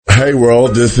Hey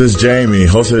world, this is Jamie,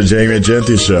 host of the Jamie and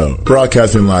Genty Show,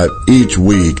 broadcasting live each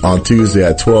week on Tuesday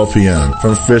at 12 p.m.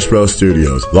 from Fishbowl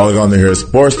Studios. Log on to hear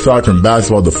sports talk from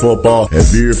basketball to football and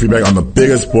view your feedback on the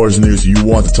biggest sports news you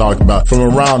want to talk about from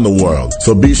around the world.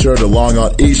 So be sure to log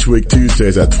on each week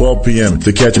Tuesdays at 12 p.m.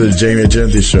 to catch the Jamie and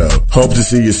Genty Show. Hope to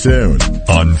see you soon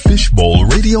on Fishbowl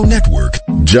Radio Network.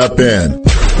 Jump in.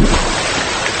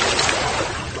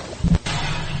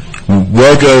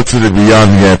 Welcome to the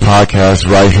WNBA podcast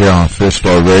right here on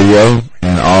Fishbowl Radio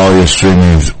and all your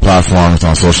streaming platforms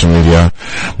on social media.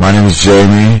 My name is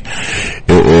Jamie.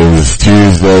 It is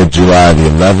Tuesday, July the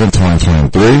 11th,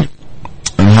 2023.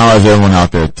 And how is everyone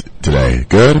out there today?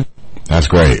 Good? That's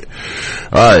great.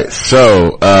 Alright,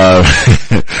 so,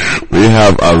 we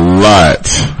have a lot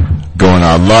going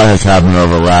on. A lot has happened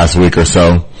over the last week or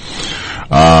so.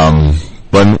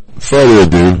 But further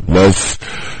ado, let's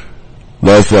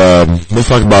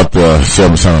talk about the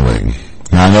Summer League.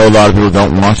 Now, I know a lot of people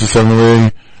don't watch the Summer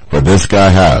League, but this guy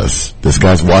has. This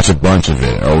guy's watched a bunch of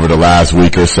it over the last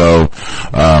week or so.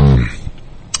 A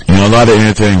lot of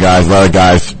entertaining guys, a lot of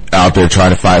guys out there trying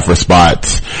to fight for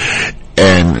spots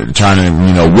and trying to,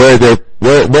 where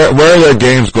are their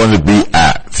games going to be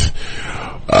at?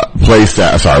 Where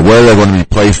are they going to be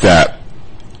placed at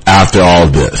after all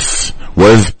of this?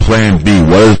 What is plan B?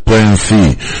 What is plan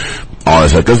C? All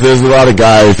this stuff, because there's a lot of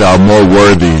guys that are more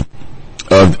worthy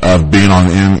of being on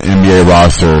the NBA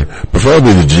roster,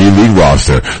 preferably the G League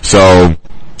roster. So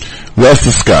let's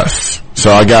discuss.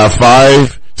 So I got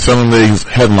 5 Summer League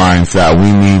headlines that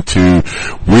we need to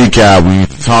recap. We need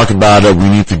to talk about it. We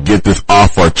need to get this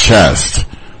off our chest.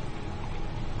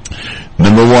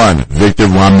 Number 1, Victor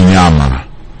Wembanyama.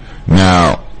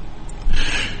 Now,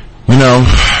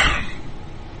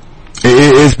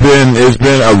 it's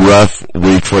been a rough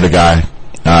week for the guy.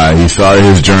 He started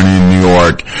his journey in New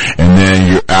York, and then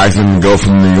you ask him to go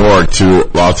from New York to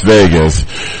Las Vegas.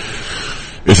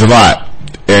 It's a lot.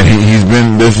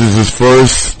 And this is his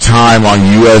first time on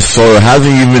U.S. soil.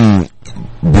 Hasn't even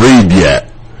breathed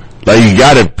yet. Like, you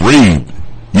gotta breathe.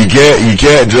 You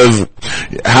can't just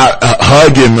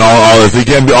hug him and all this. He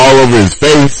can't be all over his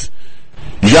face.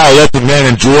 You gotta let the man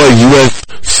enjoy U.S.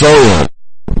 soil.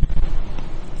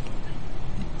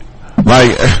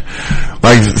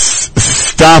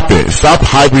 Stop it. Stop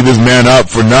hyping this man up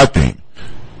for nothing.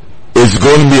 It's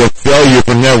going to be a failure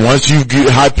from there. Once you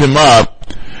hype him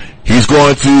up, he's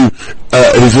going to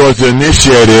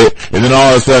initiate it, and then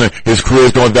all of a sudden, his career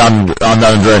is going down the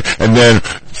drain, and then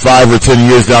 5 or 10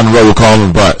 years down the road, we'll call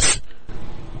him butts.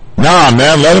 Nah,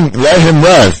 man, let him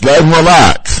rest. Let him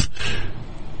relax.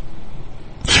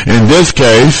 In this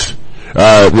case,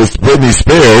 with Britney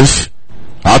Spears,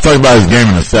 I'll talk about his game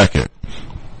in a second.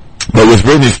 But with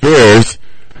Britney Spears,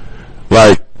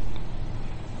 let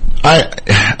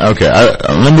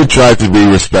me try to be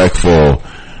respectful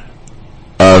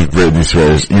of Britney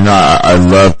Spears. I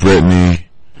love Britney.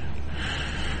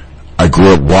 I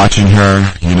grew up watching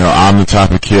her. I'm the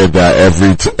type of kid that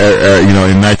in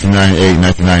 1998,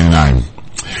 1999,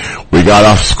 we got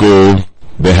off school.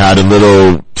 They had a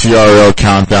little TRL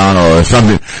countdown or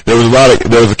something. There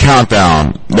was a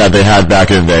countdown that they had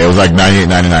back in the day. It was like 98,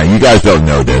 99. You guys don't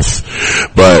know this,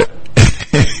 but,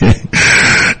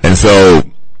 and so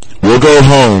we'll go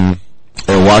home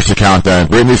and watch the countdown.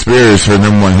 Britney Spears, her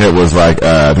number 1 hit was like,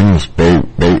 I think it was Babe,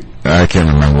 I can't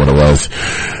remember what it was.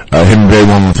 Hit Me Babe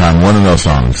One More Time, one of those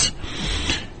songs.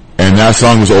 And that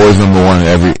song was always number 1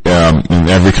 in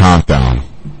every countdown.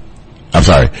 I'm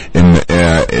sorry, in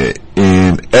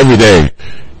every day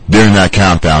during that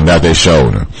countdown that they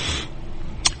showed.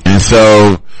 And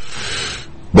so,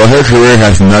 but her career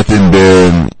has nothing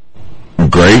been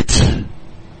great,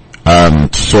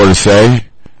 so to say.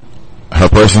 Her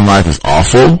personal life is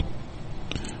awful.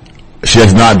 She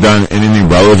has not done anything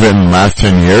relevant in the last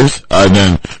 10 years other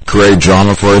than create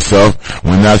drama for herself.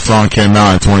 When that song came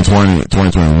out in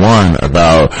 2021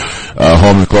 about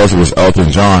Hold Me Closer was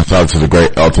Elton John, shout out to the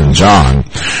great Elton John,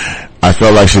 I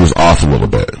felt like she was off a little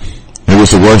bit. It was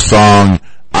the worst song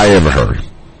I ever heard.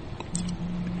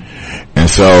 And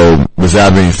so, with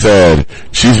that being said,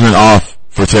 she's been off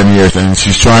for 10 years and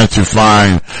she's trying to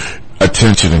find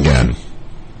attention again.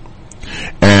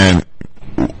 And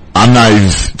I'm not even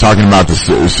talking about the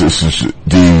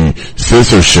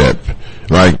censorship.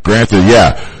 Like, granted,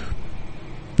 yeah,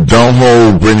 don't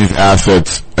hold Britney's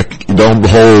assets.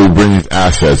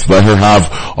 Let her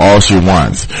have all she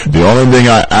wants. The only thing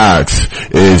I ask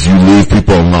is you leave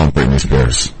people alone, Britney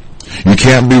Spears. You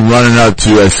can't be running up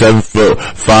to a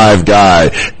 7'5" guy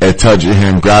and touching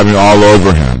him, grabbing all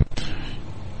over him.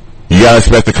 You gotta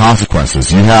expect the consequences.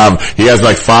 He has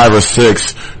like 5 or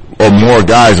 6 or more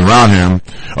guys around him,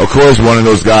 of course one of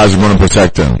those guys is going to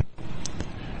protect him.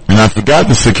 And I forgot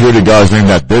the security guard's name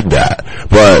that did that,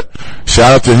 but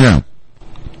shout out to him.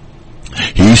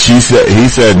 He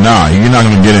said, nah, you're not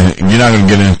going to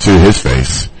get into his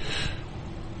face.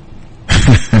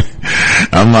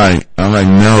 I'm like,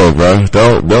 no, bro,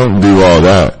 don't do all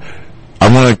that.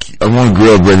 I want to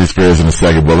grill Britney Spears in a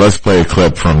second, but let's play a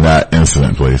clip from that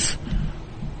incident, please.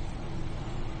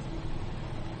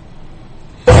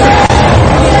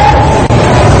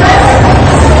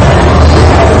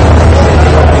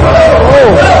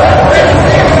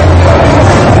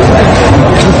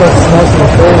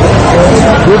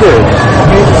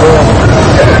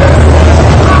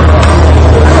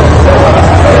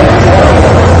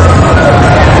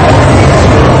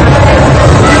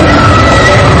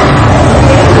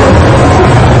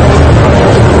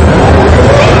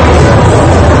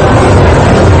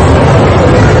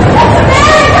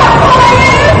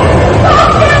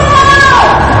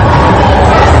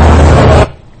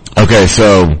 Okay,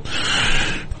 so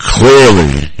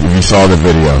clearly, if you saw the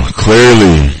video,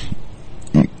 clearly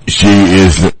she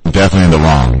is definitely in the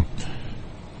wrong.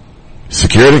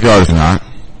 Security guard is not,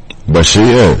 but she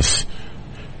is.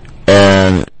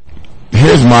 And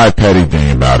here's my petty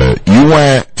thing about it. You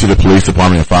went to the police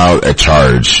department and filed a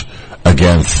charge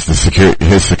against his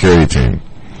security team.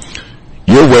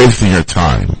 You're wasting your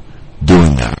time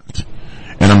doing that.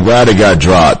 And I'm glad it got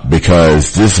dropped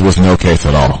because this was no case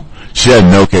at all. She had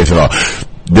no case at all.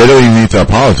 They don't even need to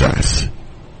apologize.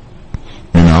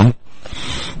 You know?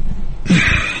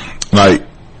 Like,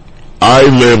 I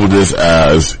label this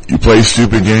as you play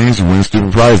stupid games, you win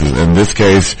stupid prizes. In this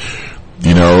case,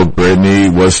 you know,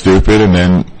 Britney was stupid and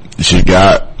then she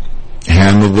got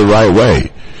handled the right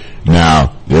way.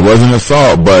 Now, it wasn't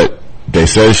assault, but they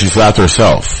said she slapped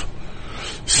herself.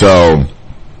 So,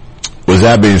 with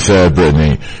that being said,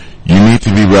 Britney, you need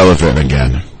to be relevant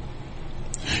again.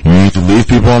 You need to leave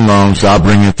people alone, stop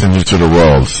bringing attention to the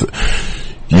world.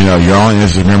 You know, you're on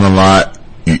Instagram a lot.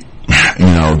 You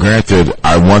know, granted,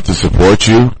 I want to support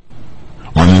you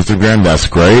on Instagram, that's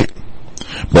great.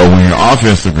 But when you're off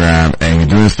Instagram and you're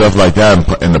doing stuff like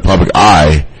that in the public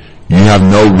eye, you have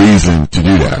no reason to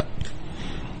do that.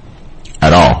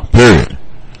 At all. Period.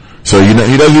 So, you know,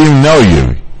 he doesn't even know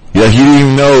you. Yeah, he didn't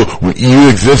even know you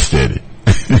existed.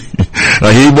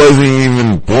 Like, he wasn't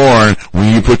even born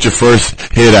when you put your first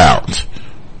hit out.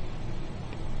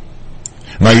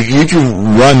 Like, you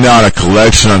can run down a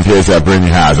collection of hits that Britney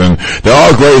has, and they're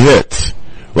all great hits.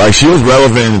 Like, she was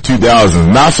relevant in the 2000s,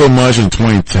 not so much in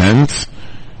 2010s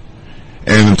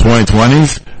and in the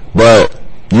 2020s, but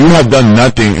you have done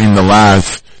nothing in the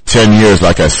last 10 years,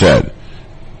 like I said.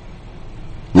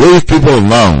 Leave people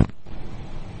alone.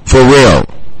 For real.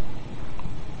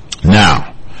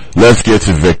 Now, let's get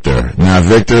to Victor. Now,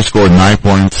 Victor scored 9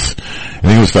 points. I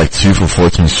think it was like 2 for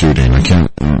 14 shooting.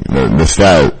 The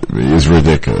stat is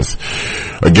ridiculous.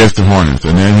 Against the Hornets.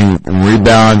 And then he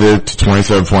rebounded to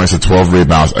 27 points and 12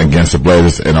 rebounds against the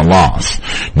Blazers in a loss.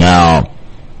 Now,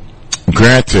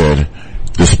 granted,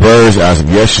 the Spurs, as of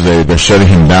yesterday, they're shutting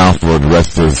him down for the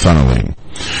rest of the Summer League.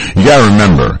 You gotta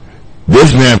remember,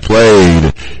 this man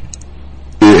played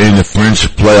in the French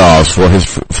playoffs for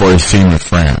his team in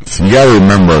France. You gotta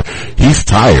remember, he's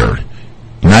tired.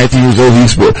 19 years old,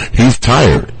 he's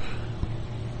tired.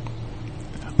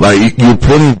 Like,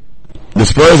 the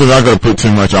Spurs are not gonna put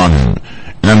too much on him.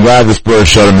 And I'm glad the Spurs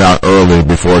shut him down early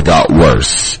before it got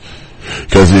worse.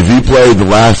 Cause if he played the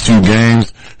last 2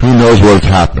 games, who knows what's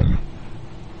happened.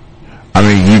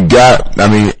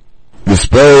 The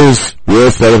Spurs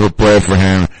will set up a plan for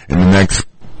him in the next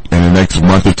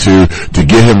month or 2 to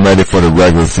get him ready for the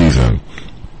regular season.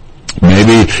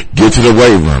 Maybe get to the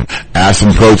weight room, add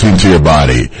some protein to your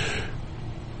body.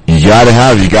 You gotta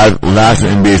last the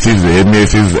NBA season. The NBA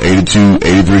season is 82,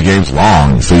 83 games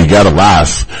long, so you gotta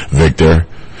last, Victor.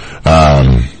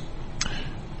 I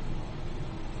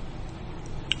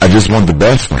just want the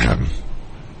best for him.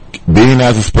 Being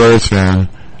as a Spurs fan,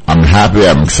 I'm happy,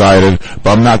 I'm excited,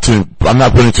 but I'm not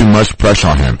putting too much pressure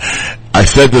on him. I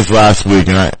said this last week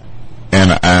and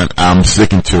I'm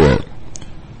sticking to it.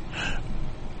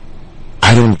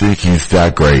 I don't think he's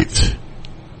that great.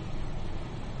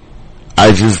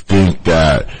 I just think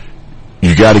that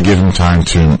you gotta give him time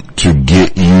to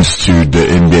get used to the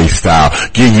NBA style,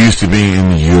 get used to being in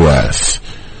the US,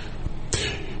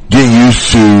 get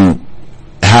used to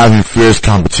having fierce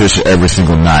competition every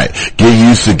single night. Get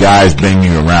used to guys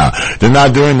banging around. They're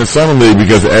not doing the Summer League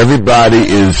because everybody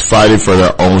is fighting for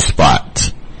their own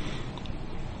spot.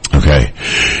 Okay.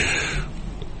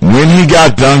 When he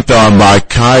got dunked on by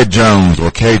Kai Jones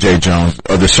or KJ Jones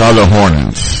of the Charlotte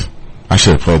Hornets, I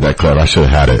should have played that clip. I should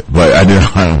have had it, but I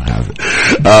don't have it.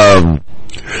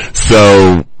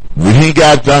 So when he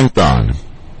got dunked on,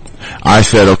 I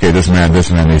said, okay, this man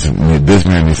needs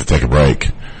to take a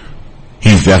break.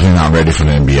 He's definitely not ready for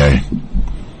the NBA.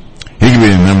 He could be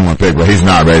the number 1 pick, but he's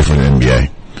not ready for the NBA.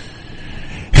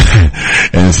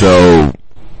 And so,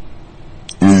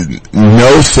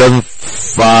 no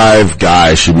 7'5"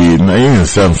 guy should be, even a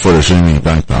 7-footer shouldn't be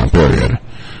dunked on, period.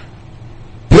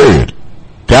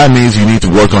 That means you need to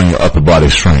work on your upper body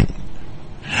strength.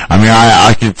 I mean,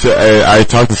 I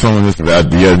talked to someone the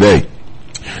other day.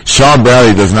 Sean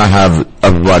Bradley does not have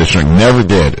upper body strength. Never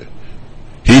did.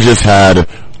 He just had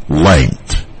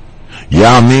length.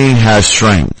 Yao Ming has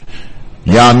strength.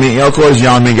 Of course,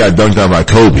 Yao Ming got dunked on by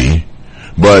Kobe,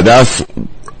 but that's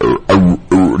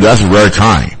a rare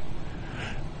time.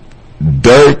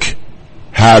 Dirk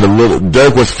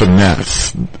was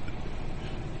finesse.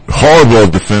 Horrible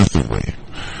defensively.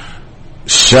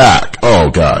 Shaq, oh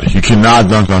God, you cannot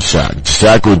dunk on Shaq.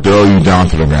 Shaq will throw you down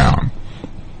to the ground.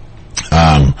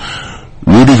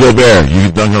 Rudy Gobert, you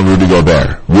can dunk on Rudy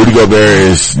Gobert. Rudy Gobert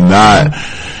is not,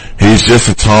 he's just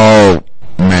a tall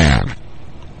man.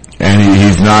 And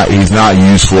he's not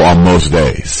useful on most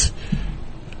days.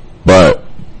 But,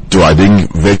 do I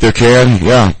think Victor can?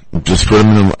 Yeah. Just put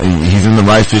him he's in the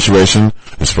right situation.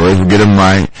 The Spurs will get him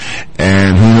right.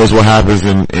 And who knows what happens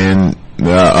in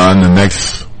the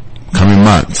next coming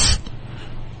months.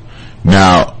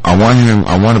 Now, I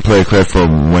want to play a clip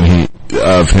from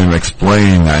of him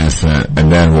explaining that incident, and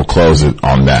then we'll close it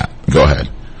on that. Go ahead.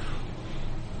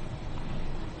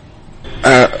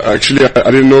 Actually,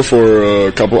 I didn't know for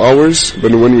a couple hours,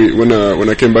 but when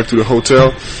I came back to the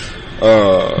hotel,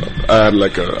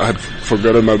 I had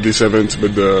forgotten about this event,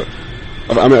 but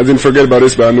I didn't forget about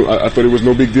this, but I thought it was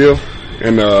no big deal.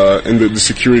 And the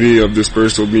security of this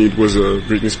Spurs told me it was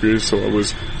Britney Spears, so I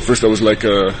was like,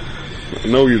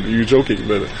 no, you're joking,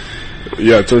 but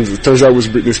yeah, it turns out it was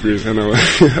Britney Spears, I know.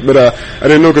 But I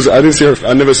didn't know because I didn't see her,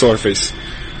 I never saw her face.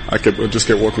 I just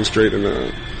kept walking straight, and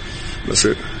that's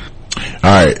it.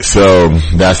 Alright, so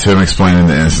that's him explaining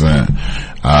the incident.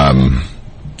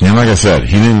 And like I said,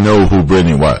 he didn't know who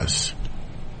Britney was.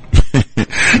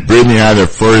 Britney had her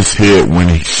first hit when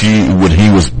he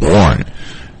was born.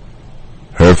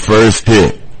 Her first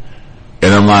hit.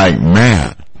 And I'm like,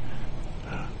 man,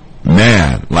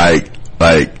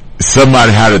 like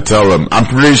somebody had to tell him. I'm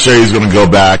pretty sure he's gonna go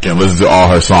back and listen to all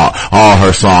her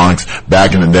songs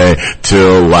back in the day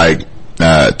till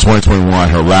 2021,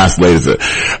 her latest hit.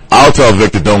 I'll tell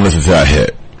Victor, don't listen to that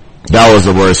hit. That was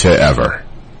the worst hit ever.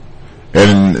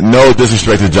 And no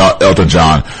disrespect to Elton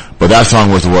John, but that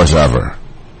song was the worst ever.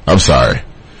 I'm sorry.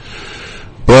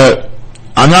 But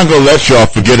I'm not gonna let y'all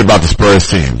forget about the Spurs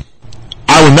team.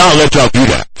 I will not let y'all do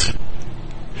that.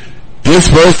 This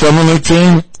Spurs Summer League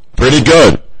team, pretty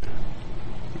good.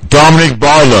 Dominic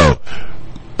Barlow,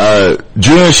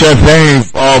 Julian Champagne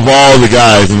of all the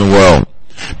guys in the world.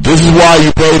 This is why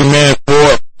you pay the man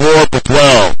 4 for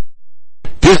 12.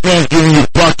 This man's giving you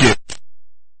buckets.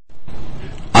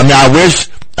 I mean, I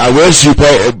wish you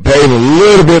paid a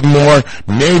little bit more,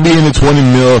 maybe in the 20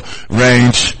 mil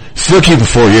range. Still keep it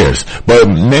 4 years, but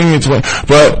maybe in 20.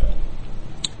 But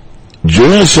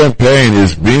Julian Champagne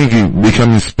is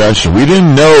becoming special. We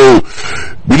didn't know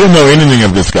anything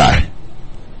of this guy.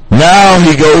 Now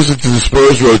he goes into the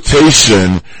Spurs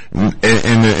rotation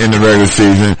in the regular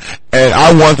season, and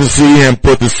I want to see him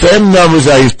put the same numbers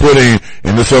that he's putting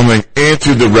in the summer league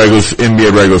into the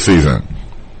NBA regular season.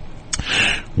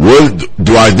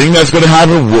 Do I think that's going to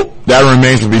happen? Well, that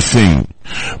remains to be seen.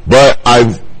 But I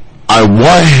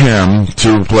want him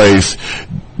to replace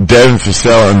Devin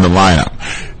Vassell in the lineup.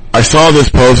 I saw this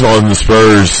post on the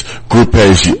Spurs group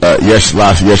page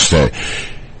yesterday.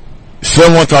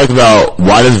 Someone talked about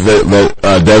why does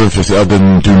Devin Vassell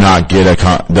doesn't get a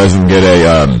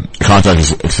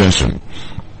contract extension.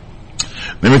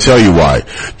 Let me tell you why.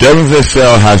 Devin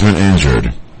Vassell has been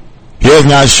injured. He has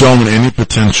not shown any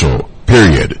potential.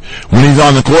 Period. When he's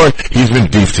on the court, he's been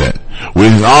defensive.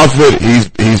 When he's off it, he's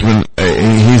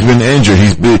been injured.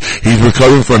 He's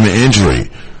recovering from an injury.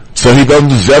 So he doesn't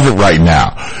deserve it right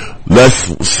now.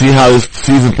 Let's see how this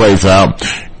season plays out,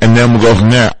 and then we'll go from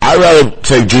there. I'd rather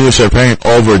take Julian Champagne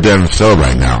over Devin Vassell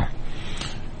right now.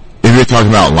 If you're talking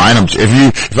about lineup, if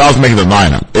I was making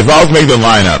the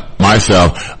lineup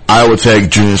myself, I would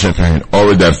take Julian Champagne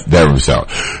over Devin Vassell.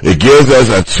 It gives us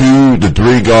a 2 to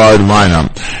 3 guard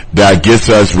lineup that gets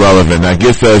us relevant, that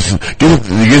gets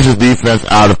the defense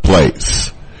out of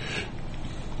place.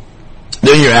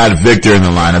 Then you add Victor in the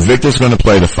lineup. Victor's going to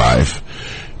play the 5.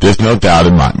 There's no doubt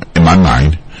in my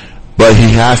mind. But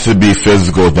he has to be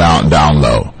physical down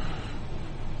low.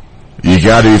 you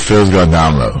gotta be Phil's going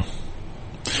down low.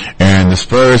 And the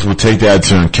Spurs will take that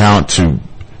into account to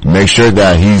make sure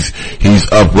that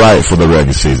he's upright for the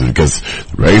regular season, because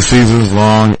the regular season is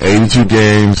long, 82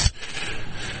 games.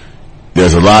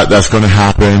 There's a lot that's going to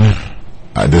happen.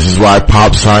 This is why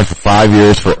Pop signed for 5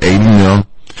 years for $80 million,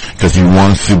 because he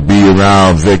wants to be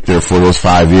around Victor for those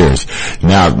 5 years.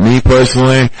 Now, me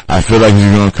personally, I feel like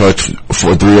he's going to coach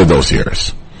for 3 of those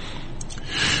years.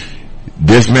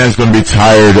 This man's going to be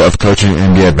tired of coaching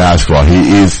NBA basketball.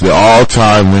 He is the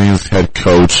all-time winningest head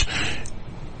coach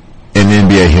in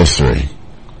NBA history.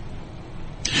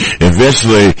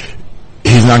 Eventually,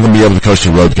 he's not going to be able to coach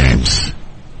the road games.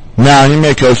 Now, he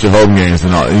may coach the home games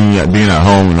and all, being at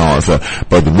home and all that stuff,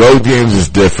 but the road games is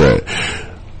different.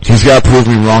 He's got to prove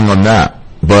me wrong on that.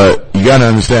 But you got to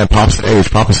understand Pop's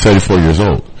age. Pop is 34 years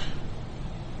old.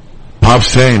 Pop's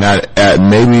saying that at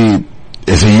maybe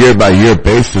it's a year-by-year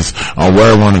basis on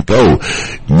where I want to go.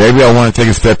 Maybe I want to take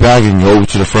a step back and go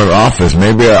to the front office.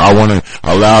 Maybe I want to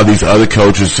allow these other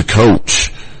coaches to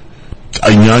coach,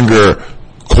 a younger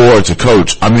core to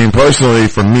coach. I mean, personally,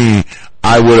 for me,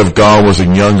 I would have gone with a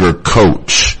younger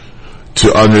coach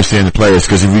to understand the players.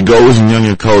 Because if you go with a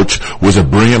younger coach with a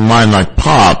brilliant mind like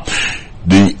Pop,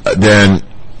 then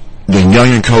the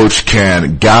younger coach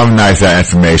can galvanize that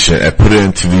information and put it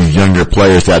into these younger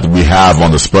players that we have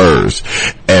on the Spurs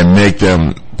and make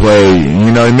them play.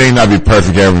 You know, it may not be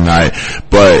perfect every night,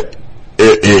 but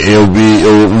it'll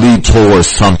lead towards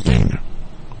something.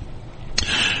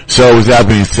 So with that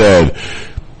being said,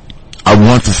 I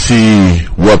want to see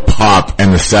what Pop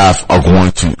and the staff are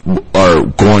going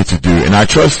to do, and I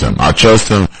trust them. I trust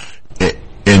them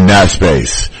in that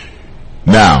space.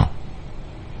 Now,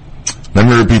 let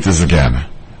me repeat this again.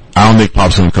 I don't think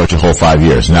Pop's going to coach a whole 5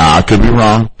 years. Now, I could be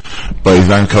wrong, but he's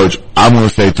going to coach. I'm going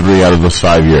to say 3 out of those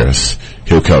 5 years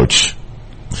he'll coach.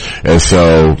 And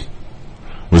so,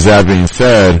 with that being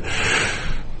said,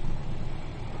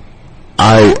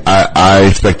 I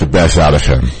expect the best out of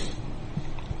him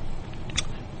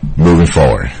moving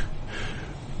forward.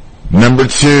 Number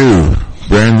 2,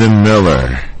 Brandon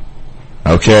Miller.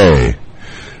 Okay.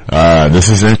 This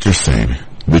is interesting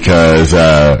because,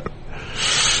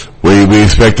 we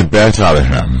expect the best out of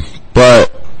him.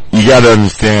 But you gotta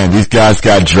understand, these guys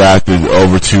got drafted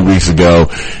over 2 weeks ago.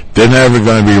 They're never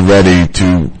gonna be ready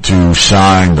to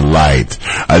shine the light.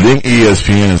 I think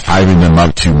ESPN is hyping them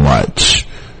up too much.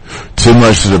 Too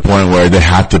much to the point where they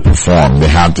have to perform. They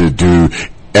have to do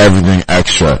everything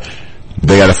extra.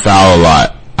 They gotta foul a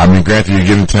lot. I mean, granted, you're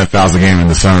giving 10 fouls a game in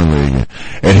the Summer League,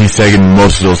 and he's taking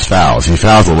most of those fouls. He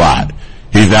fouls a lot.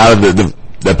 He's out of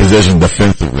the position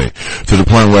defensively to the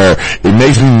point where it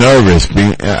makes me nervous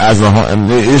being as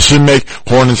it should make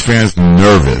Hornets fans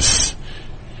nervous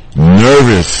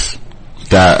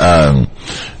that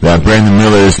Brandon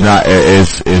Miller is not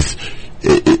he's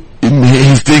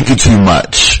thinking too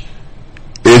much.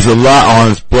 It's a lot on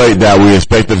his plate that we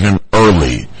expect of him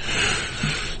early.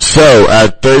 So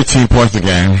at 13 points a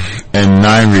game and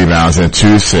 9 rebounds and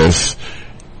 2 assists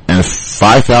and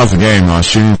 5 fouls a game on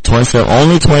shooting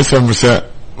only 27%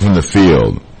 from the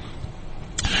field.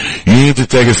 You need to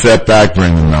take a step back,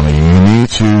 Brandon Miller. You need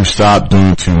to stop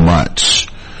doing too much.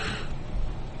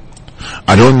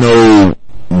 I don't know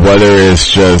whether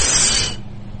it's just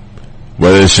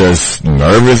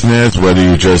nervousness, whether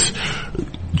you're just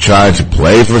trying to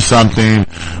play for something,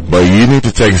 but you need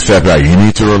to take a step back. You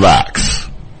need to relax.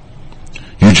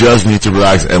 You just need to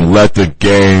relax and let the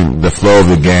flow of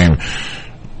the game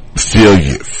feel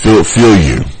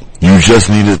you. You just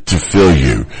need it to feel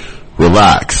you.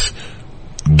 Relax.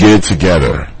 Get it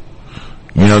together.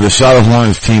 You know, the Charlotte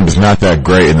Hornets team is not that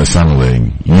great in the Summer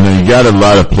League. You know, you got a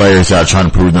lot of players that are trying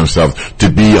to prove themselves to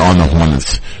be on the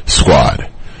Hornets squad.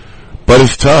 But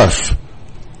it's tough.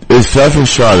 It's tough in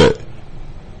Charlotte.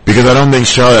 Because I don't think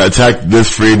Charlotte attacked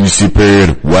this free agency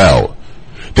period well.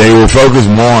 They were focused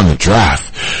more on the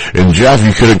draft. In the draft,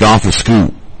 you could have gone for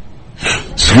Scoot.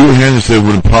 Scoot Henderson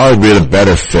would have probably been a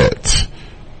better fit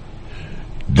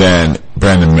than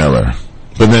Brandon Miller.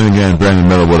 But then again, Brandon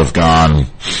Miller would have gone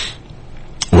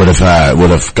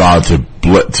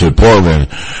to Portland,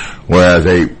 whereas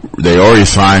they already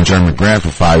signed Jeremy Grant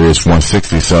for 5 years,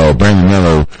 160, so Brandon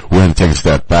Miller would have to take a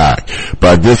step back.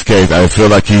 But in this case, I feel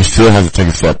like he still has to take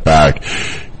a step back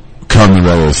come the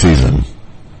regular season.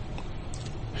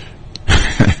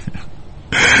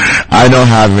 I don't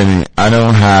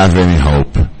have any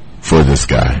hope for this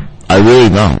guy. I really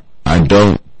don't. I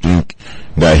don't think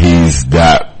that he's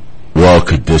that well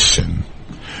conditioned.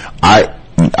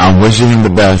 I'm wishing him the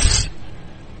best,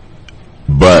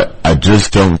 but I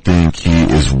just don't think he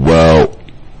is well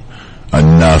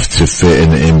enough to fit in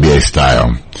the NBA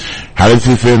style. How does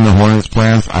he fit in the Hornets'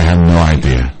 plans? I have no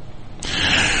idea.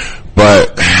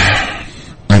 But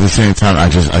at the same time, I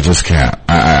just can't.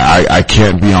 I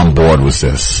can't be on board with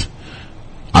this.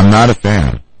 I'm not a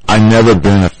fan. I've never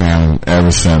been a fan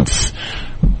ever since,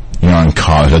 in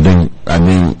college. I think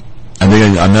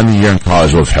another year in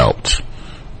college would have helped.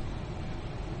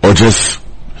 Or just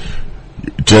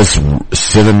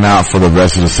sit him out for the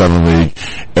rest of the summer league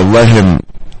and let him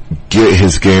get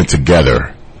his game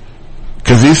together.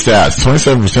 Cause these stats,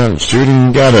 27%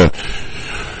 shooting,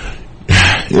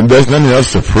 there's nothing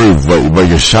else to prove, but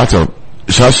your shot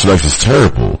selection is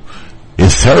terrible.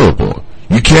 It's terrible.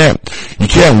 You can't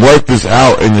work this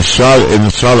out in the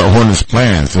Charlotte Hornets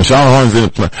plans. The Charlotte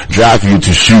Hornets didn't draft you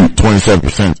to shoot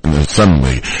 27% in the summer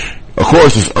league. Of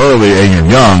course, it's early and you're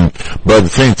young, but at the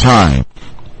same time,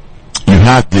 you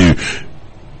have to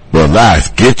relax,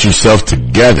 get yourself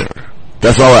together.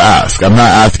 That's all I ask. I'm not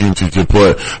asking you to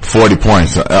put 40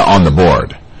 points on the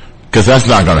board, because that's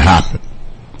not going to happen.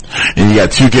 And you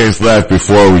got 2 games left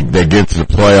before they get to the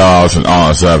playoffs and all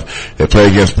that stuff. They play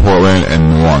against Portland and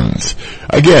New Orleans.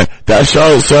 Again, that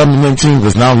Charlotte Summerlin team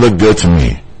does not look good to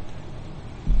me.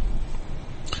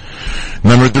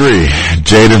 Number 3,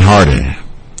 Jaden Hardy.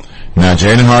 Now,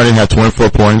 Jaden Hardy had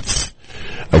 24 points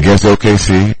against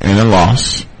OKC in a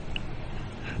loss.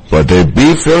 But they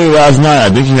beat Philly last night. I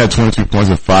think he had 22 points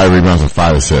and 5 rebounds and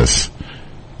 5 assists.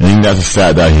 I think that's a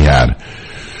stat that he had.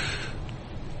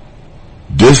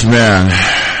 This man,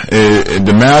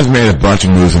 the Mavs made a bunch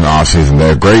of moves in the offseason.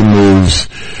 They're great moves.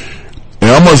 It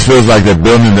almost feels like they're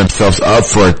building themselves up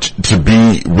to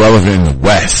be relevant in the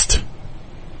West.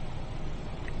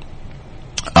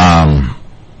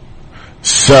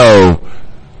 So,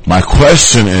 my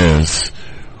question is,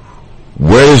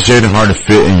 where does Jaden Hardy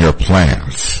fit in your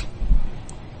plans?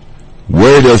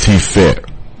 Where does he fit?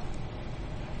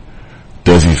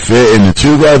 Does he fit in the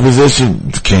 2-guard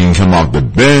position? Can he come off the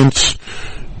bench?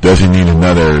 Does he need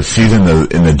another season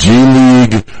in the G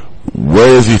League? Where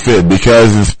does he fit?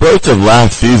 Because in spurts of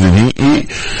last season,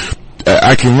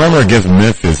 I can remember against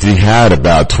Memphis, he had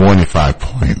about 25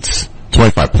 points,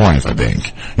 I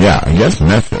think. Yeah, against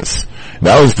Memphis.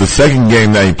 That was the second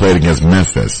game that he played against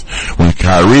Memphis when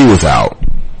Kyrie was out.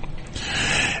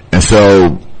 And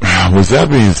so, was that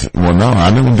being, well, no, I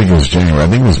don't think it was January. I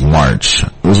think it was March.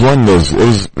 It was one of those,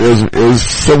 it was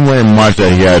somewhere in March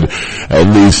that he had at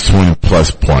least 20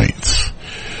 plus points.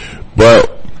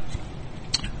 But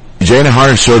Jaden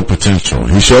Hardy showed potential.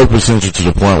 He showed potential to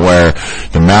the point where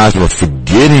the Mavs were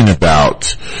forgetting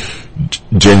about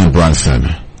Jalen Brunson.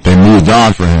 They moved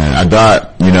on for him. I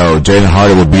thought, Jaden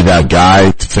Hardy would be that guy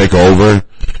to take over,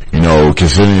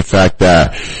 considering the fact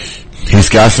that he's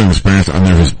got some experience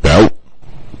under his belt,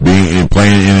 playing in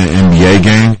an NBA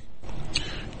game.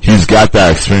 He's got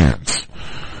that experience.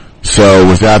 So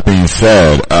with that being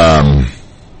said, I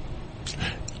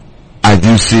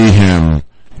do see him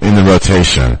in the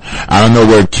rotation. I don't know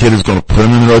where Kid is going to put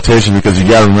him in the rotation, because you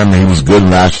got to remember he was good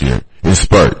last year in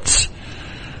spurts,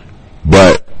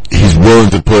 but he's willing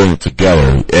to put it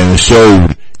together, and it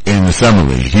showed in the summer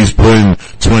league. He's putting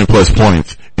 20 plus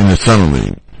points in the summer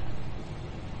league.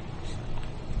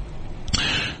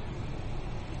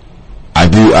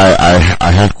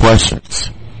 I have questions.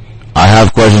 I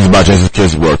have questions about Jason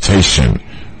Kidd's rotation.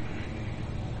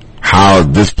 How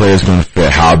this player is going to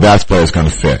fit, how that player is going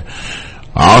to fit.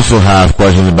 I also have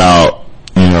questions about,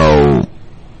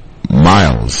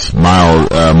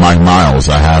 Mike Miles.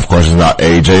 I have questions about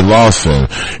AJ Lawson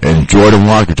and Jordan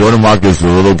Walker. Jordan Walker is the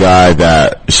little guy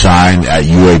that shined at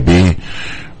UAB.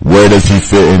 Where does he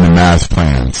fit in the Mavs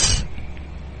plans?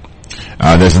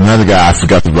 There's another guy I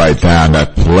forgot to write down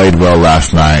that played well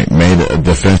last night, made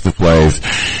defensive plays.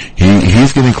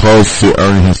 He's getting close to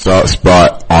earning his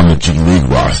spot on the G League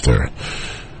roster.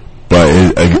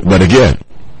 But again,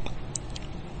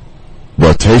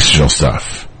 rotational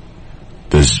stuff.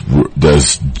 Does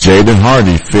Jaden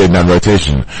Hardy fit in that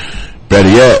rotation? Better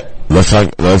yet,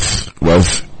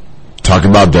 let's talk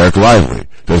about Derek Lively.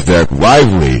 Does Derek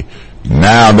Lively,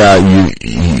 now that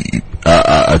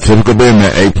a typical big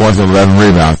man, 8 points and 11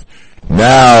 rebounds,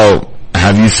 now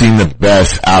have you seen the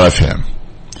best out of him?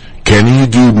 Can he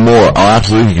do more? Oh,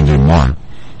 absolutely he can do more.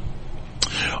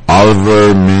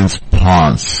 Oliver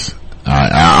Mintz-Ponce.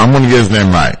 I'm gonna get his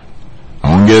name right.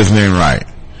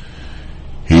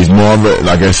 He's more of a,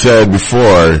 like I said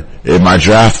before, in my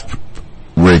draft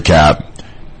recap,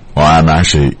 my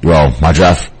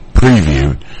draft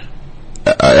preview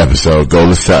episode, go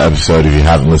listen to that episode if you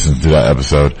haven't listened to that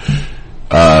episode.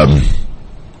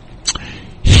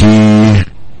 He,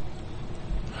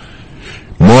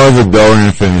 more of a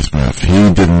Dorian Finney-Smith.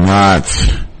 He did not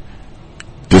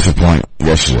disappoint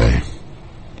yesterday.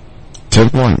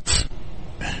 10 points.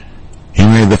 He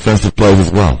made defensive plays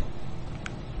as well.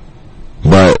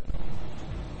 But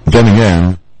then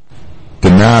again, the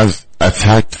Mavs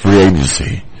attacked free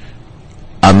agency.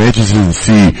 I'm interested to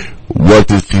see what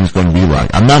this team's going to be like.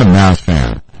 I'm not a Mavs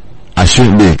fan. I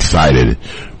shouldn't be excited,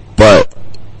 but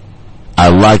I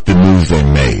like the moves they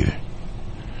made.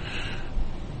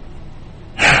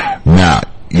 Now,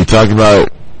 you talk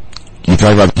about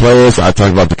the players, I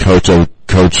talk about the Coach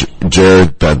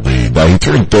Jared Dudley. That he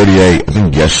turned 38, I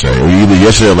think yesterday, or either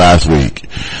yesterday or last week.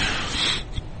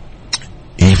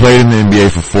 He played in the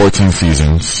NBA for 14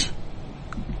 seasons.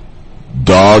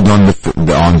 Dogged on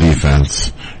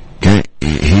defense.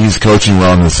 He's coaching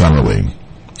well in the summer league.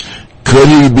 Could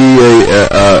he be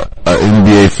a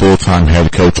NBA full-time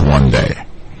head coach one day?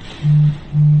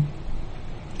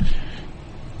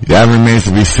 That remains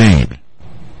to be seen.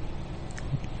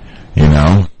 You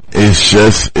know,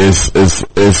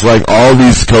 it's like all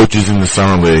these coaches in the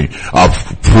summer league are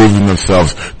proving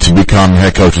themselves to become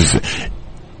head coaches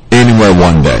anywhere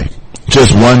one day.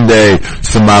 Just one day,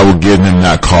 somebody will give them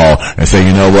that call and say,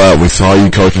 you know what, we saw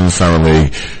you coaching the summer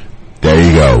league. There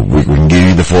you go. We can give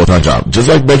you the full-time job. Just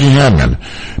like Becky Hammond.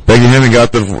 Becky Hammond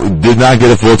did not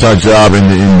get a full-time job in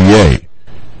the NBA.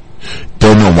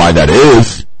 Don't know why that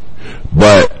is,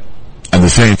 but at the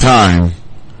same time,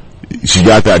 she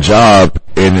got that job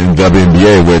in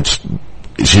WNBA, which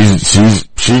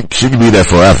she could be there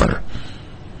forever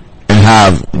and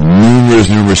have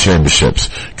numerous championships,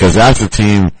 because that's the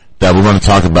team that we're going to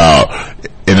talk about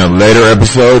in a later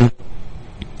episode.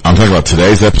 I'm talking about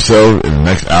today's episode in the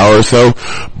next hour or so,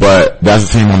 but that's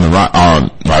the team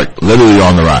literally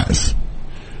on the rise.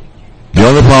 The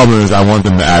only problem is I want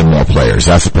them to add more players.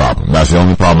 That's the problem. That's the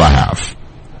only problem I have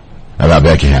about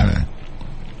Becky Hammond.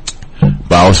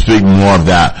 But I'll speak more of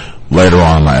that later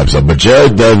on in my episode. But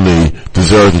Jared Dudley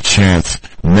deserves a chance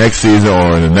next season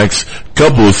or in the next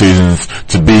couple of seasons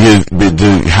to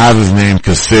have his name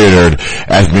considered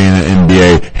as being an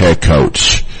NBA head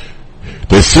coach.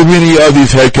 There's so many of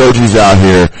these head coaches out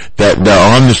here that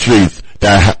are on the streets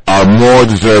that are more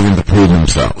deserving to prove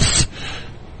themselves.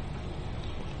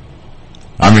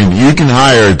 I mean, you can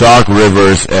hire Doc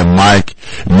Rivers and Mike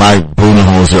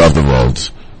Budenholzer of the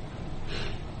world.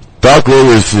 Doc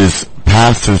Rivers is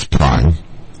past his prime.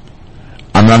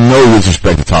 I'm not no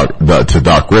disrespect to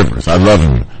Doc Rivers. I love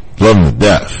him to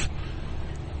death.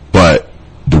 But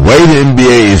the way the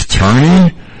NBA is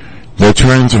turning, they're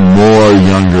turning to more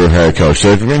younger head coach. So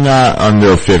if you're not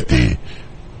under 50,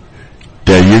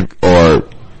 I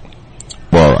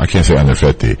can't say under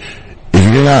 50.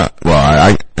 If you're not,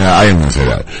 I am going to say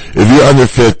that. If you're under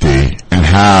 50 and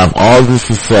have all the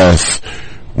success,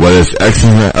 whether it's X's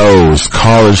and O's,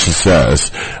 college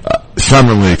success,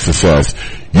 summer league success,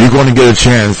 you're going to get a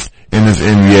chance in this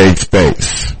NBA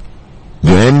space. The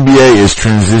NBA is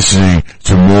transitioning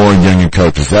to more younger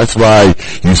coaches. That's why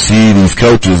you see these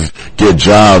coaches get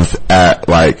jobs at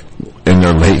in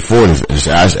their late 40s. Just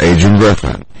ask Adrian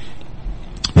Griffin.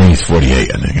 I think he's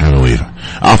 48, I think. I believe.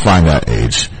 I'll find that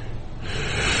age.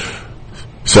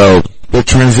 So they're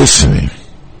transitioning.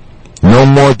 No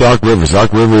more Doc Rivers.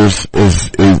 Doc Rivers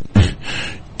is they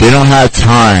don't have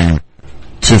time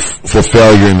for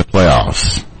failure in the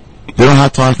playoffs. They don't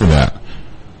have time for that.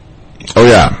 Oh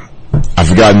yeah. I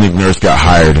forgot Nick Nurse got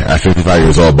hired at 55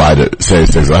 years old by the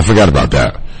 76ers. I forgot about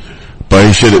that. But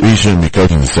he shouldn't be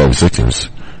coaching the 76ers.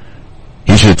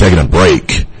 He should have taken a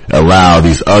break. Allow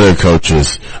these other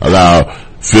coaches, allow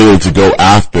Philly to go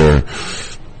after,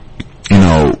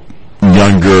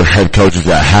 younger head coaches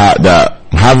that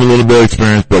have a little bit of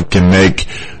experience but can make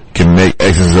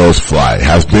X's and O's fly.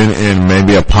 Has been in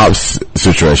maybe a pop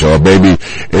situation or maybe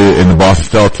in the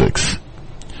Boston Celtics.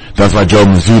 That's why Joe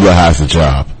Mazzulla has the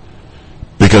job.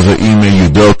 Because of Ime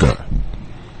Udoka.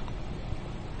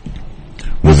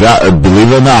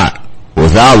 Believe it or not,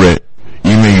 without it,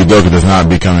 Ime Udoka does not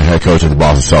become a head coach of the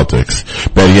Boston Celtics.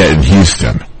 Better yet, in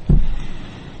Houston.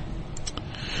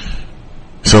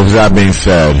 So with that being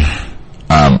said,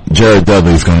 Jared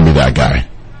Dudley is going to be that guy.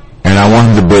 And I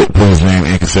want him to put his name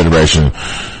in consideration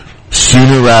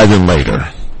sooner rather than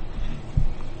later.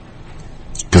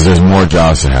 Because there's more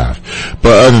jobs to have.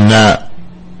 But other than that,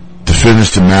 to finish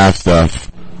the math stuff,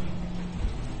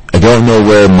 I don't know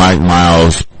where Mike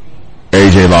Miles,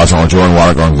 AJ Lawson, or Jordan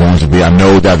Walker are going to be. I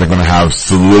know that they're going to have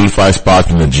solidified spots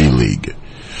in the G League.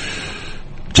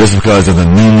 Just because of the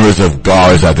numerous of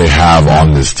guards that they have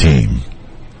on this team.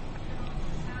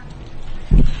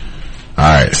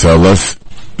 Alright, so let's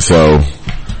go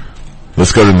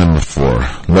to number 4.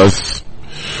 Let's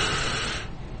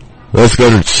go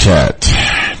to Chet.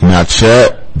 Now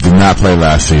Chet did not play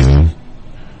last season,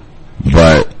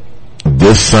 but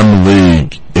this summer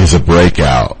league is a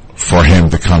breakout for him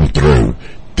to come through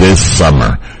this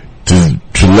summer.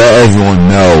 To let everyone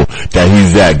know that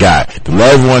he's that guy. To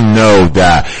let everyone know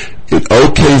that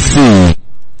OKC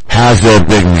has their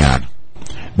big man.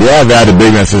 They have had a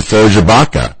big man since Serge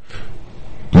Ibaka.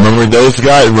 Remember those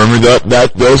guys? Remember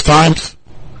those times?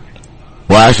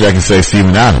 Well, actually, I can say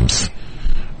Steven Adams.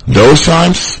 Those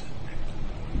times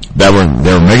they were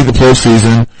making the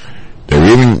postseason.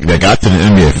 They got to the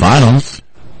NBA Finals.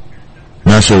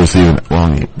 I'm not sure it was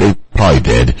they probably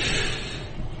did.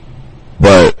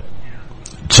 But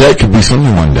Chet could be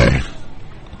something one day.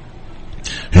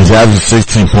 He's averaging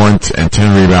 16 points and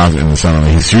 10 rebounds in the summer.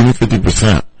 He's shooting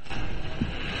 50%.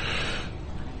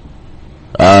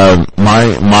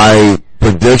 My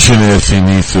prediction is he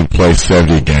needs to play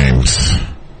 70 games.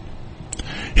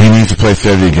 He needs to play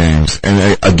 70 games.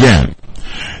 And again,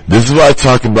 this is what I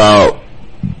talk about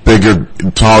bigger,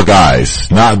 tall guys.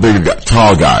 Not bigger,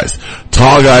 tall guys.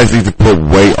 Tall guys need to put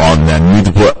weight on them. Need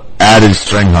to put added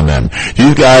strength on them.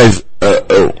 These guys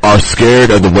are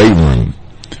scared of the weight room.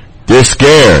 They're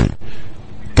scared.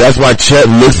 That's why Chet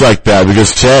looks like that,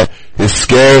 because Chet is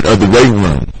scared of the weight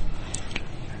room.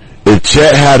 If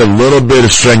Chet had a little bit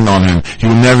of strength on him, he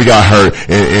would never got hurt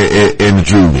in the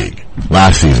Drew League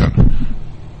last season.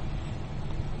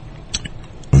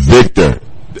 Victor.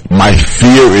 My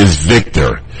fear is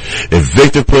Victor. If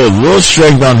Victor put a little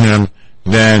strength on him,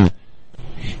 then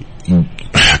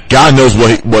God knows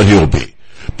what he'll be.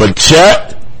 But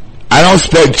Chet, I don't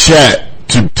expect Chet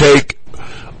to take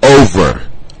over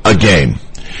a game.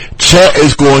 Chet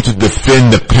is going to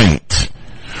defend the paint.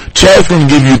 Chet is going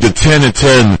to give you the 10 and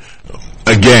 10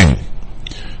 a game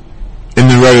in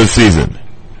the regular season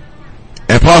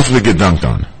and possibly get dunked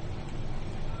on.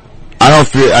 I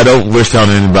don't wish that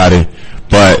on anybody,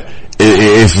 but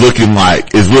it's looking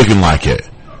like it.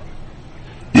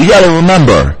 You gotta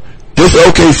remember, this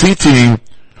OKC team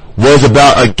was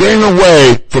about a game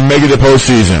away from making the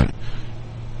postseason.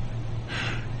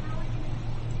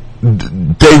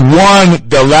 They won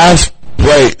the last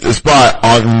spot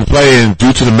on the play-in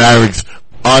due to the Mavericks'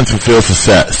 unfulfilled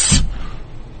success.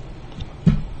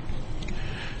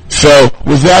 So,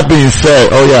 with that being said,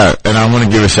 oh yeah, and I want to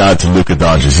give a shout out to Luka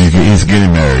Doncic. He's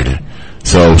getting married.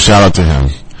 So, shout out to him.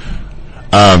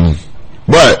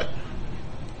 But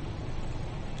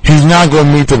he's not going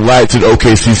to meet the light to the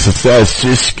OKC success.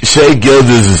 Shai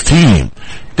Gilgeous' team.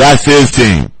 That's his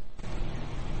team.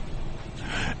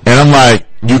 And I'm like,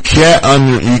 you can't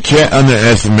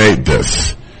underestimate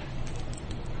this.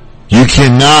 You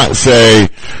cannot say,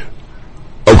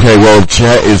 okay, well,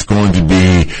 Chet is going to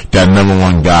be that number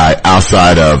one guy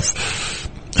outside of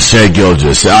Shai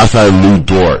Gilgeous, outside of Lou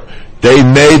Dort. They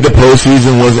made the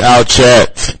postseason without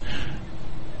Chet.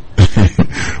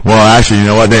 Well, actually, you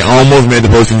know what? They almost made the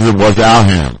postseason without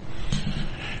him.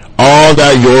 All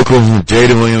that Yorko from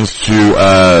Jaden Williams to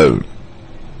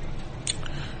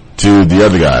the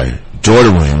other guy,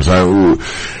 Jordan Williams.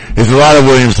 There's a lot of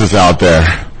Williamses out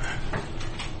there.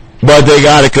 But they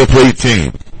got a complete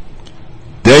team.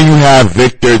 Then you have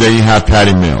Victor, then you have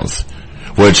Patty Mills,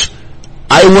 which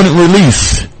I wouldn't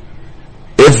release.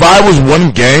 If I was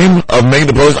one game of making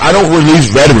the post, I don't release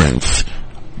veterans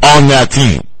on that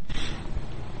team.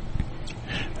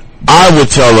 I would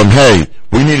tell them, hey,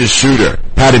 we need a shooter.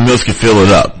 Patty Mills can fill it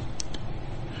up.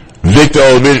 Victor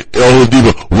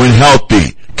Oladipo, when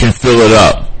healthy, can fill it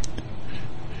up.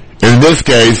 In this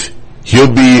case,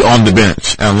 he'll be on the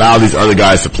bench and allow these other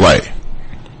guys to play.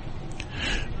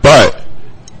 But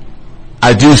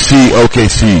I do see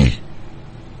OKC.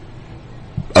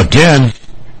 Again,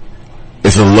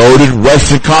 it's a loaded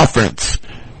Western Conference.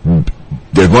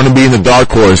 They're going to be in the dark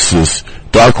horse of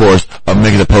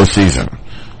making the postseason.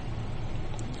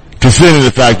 Considering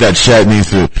the fact that Chet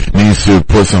needs to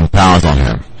put some pounds on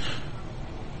him.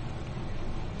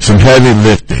 Some heavy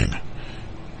lifting.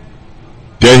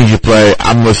 Then he can play,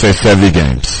 I'm going to say 70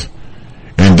 games.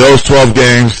 In those 12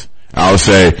 games, I would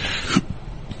say,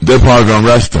 they're probably going to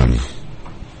rest him.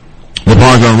 They're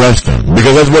probably going to rest him.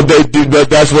 Because that's what they do,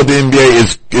 that's what the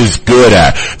NBA is good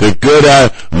at. They're good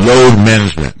at load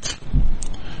management.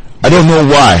 I don't know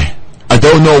why. I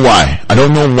don't know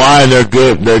why they're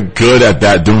good at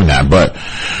that, doing that, but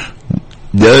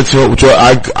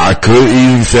I could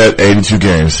easily said 82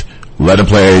 games. Let him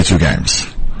play 82 games.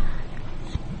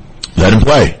 Let him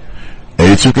play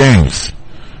 82 games.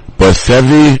 But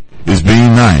 70 is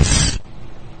being nice.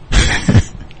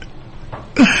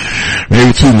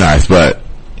 Maybe too nice, but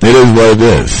it is what it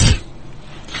is.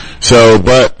 So,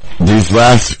 but these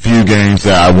last few games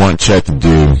that I want Chet to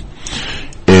do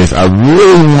is I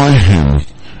really want him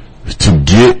to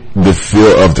get the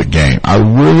feel of the game. I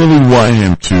really want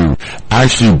him to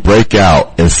actually break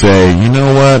out and say, you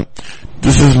know what?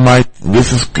 I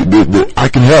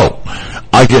can help.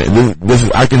 I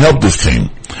can help this team.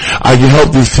 I can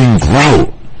help this team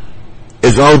grow.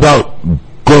 It's all about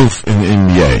growth in the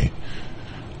NBA.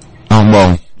 On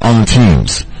the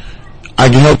teams. I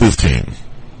can help this team.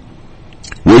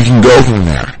 We can go from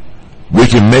there. We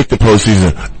can make the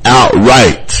postseason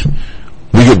outright.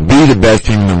 We could be the best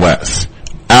team in the West.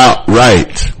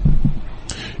 Outright.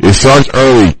 It starts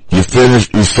early. You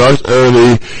start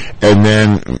early, and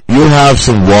then you'll have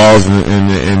some walls in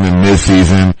the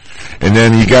mid-season, and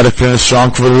then you gotta finish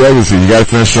strong for the regular season. You gotta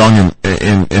finish strong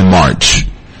in March.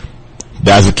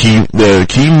 That's the key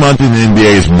month in the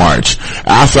NBA is March.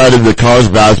 Outside of the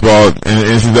college basketball and the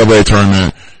NCAA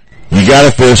tournament, you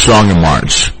gotta finish strong in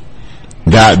March.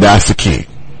 That's the key.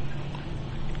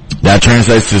 That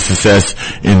translates to success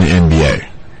in the NBA.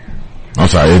 I'm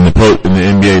sorry, in the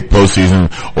NBA postseason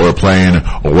or playing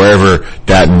or wherever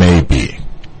that may be.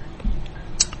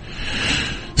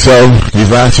 So, these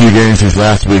last few games, this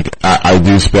last week, I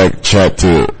do expect Chet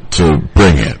to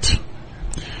bring it.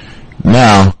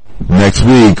 Now, next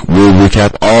week, we'll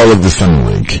recap all of the Summer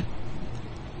League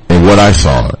and what I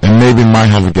saw. And maybe might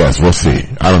have a guess. We'll see.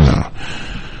 I don't know.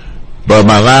 But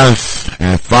my last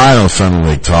and final Summer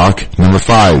League talk, number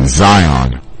 5,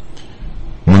 Zion.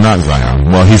 Well, not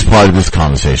Zion. Well, he's part of this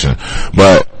conversation.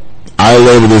 But I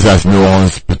label this as New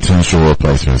Orleans potential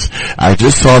replacements. I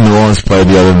just saw New Orleans play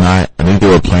the other night. I think they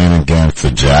were playing against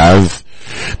the Jazz.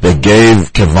 They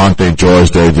gave Kevontae George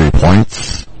 33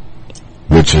 points,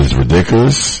 which is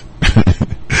ridiculous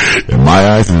in my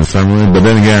eyes in the Summer League. But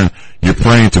then again, you're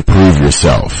playing to prove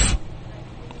yourself.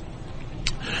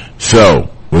 So,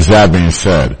 with that being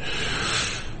said,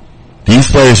 these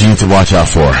players you need to watch out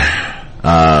for.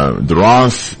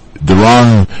 Deron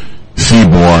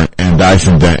Seaborn and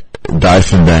Dyson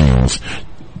Daniels.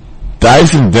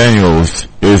 Dyson Daniels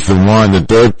is the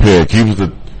third pick. He was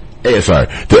the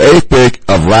 8th pick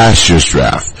of last year's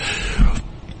draft.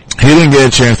 He didn't get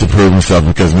a chance to prove himself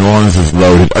because New Orleans is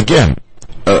loaded. Again,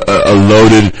 a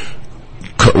loaded,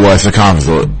 it's a conference.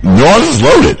 New Orleans is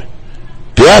loaded.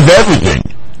 They have everything.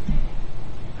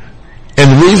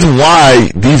 And the reason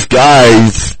why these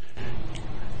guys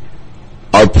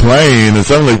are playing and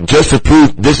something like just to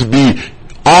prove this would be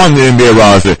on the NBA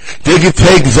roster, they could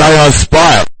take Zion's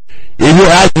spot. If you're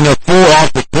asking a fool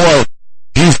off the court,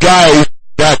 these guys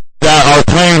that are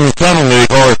playing in the Summer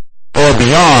League or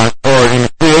beyond or in the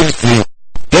free agency,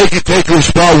 they could take your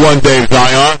spot one day,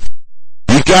 Zion.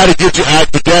 You gotta get your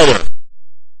act together.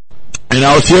 And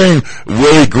I was hearing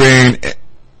Willie Green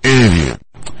interview.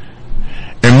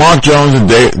 And Mark Jones and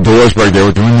Dorsberg, they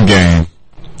were doing the game.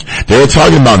 They were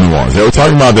talking about New Orleans. They were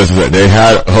talking about this. They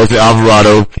had Jose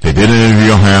Alvarado. They did an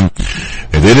interview on him.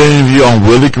 They did an interview on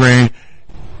Willie Green.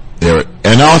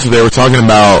 And also they were talking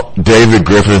about David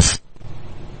Griffin's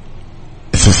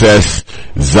success.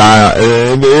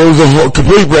 Zion. It was a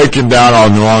complete breaking down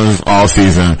on New Orleans all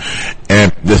season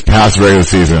and this past regular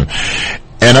season.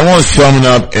 And I want to sum it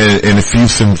up in a few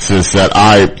sentences that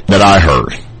I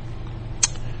heard.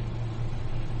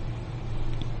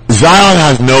 Zion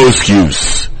has no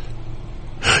excuse.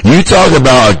 You talk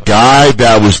about a guy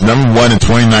that was number 1 in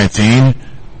 2019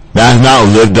 that has not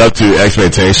lived up to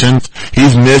expectations.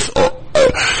 He's missed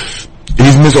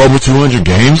over 200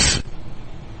 games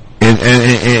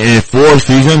in 4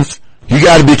 seasons. You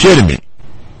gotta be kidding me.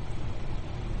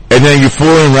 And then you're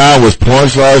fooling around with porn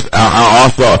stars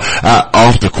off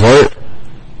the court.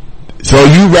 So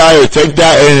you rather take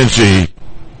that energy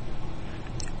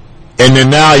and then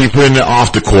now you're putting it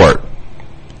off the court.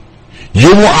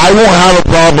 I won't have a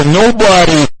problem.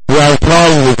 Nobody will have a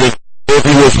problem with it if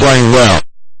he was playing well.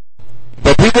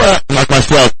 But people like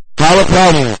myself have a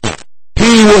problem with it.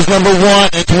 He was number 1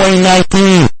 in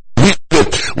 2019.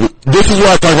 This is what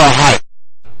I talk about hype.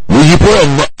 When you put a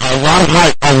lot of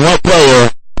hype on one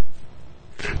player,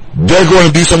 they're going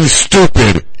to do something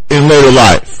stupid in later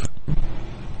life.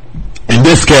 In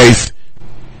this case,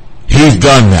 he's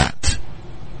done that.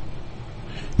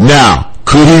 Now,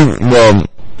 could he,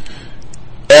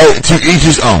 to each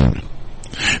his own.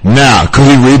 Now, could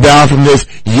he rebound from this?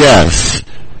 Yes.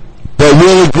 But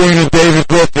Willie Green and David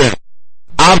Griffin,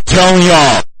 I'm telling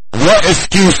y'all, what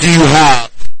excuse do you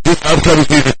have this upcoming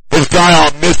season if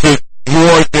Zion misses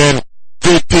more than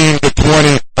 15 to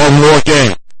 20 or more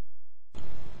games?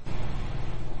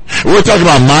 We're talking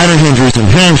about minor injuries from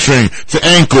hamstring to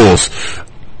ankles,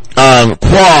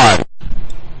 quad.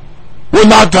 We're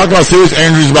not talking about serious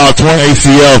injuries about torn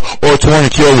ACL or torn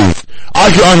Achilles. I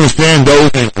can understand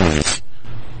those injuries.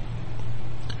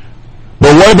 But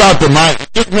But what about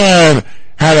this man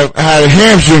had a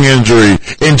hamstring injury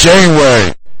in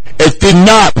January. It did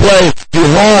not play the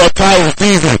whole entire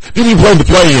season. Didn't even play the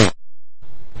play-in.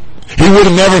 He would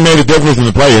have never made a difference in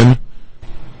the play-in.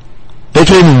 They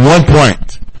came in 1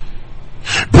 point.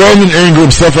 Brandon Ingram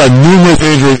suffered numerous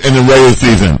injuries in the regular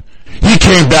season. He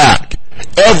came back.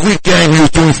 Every game he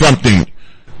was doing something.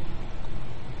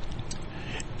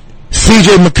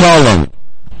 CJ McCollum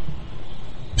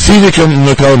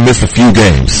missed a few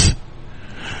games.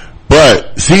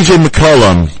 But CJ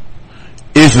McCollum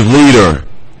is the leader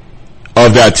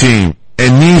of that team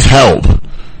and needs help.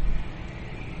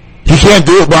 He can't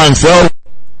do it by himself.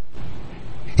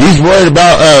 He's worried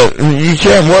about, you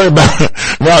can't worry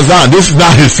about Zion. This is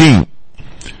not his team.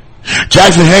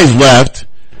 Jackson Hayes left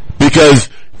because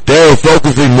they were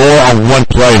focusing more on one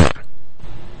player.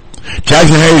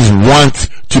 Jackson Hayes wants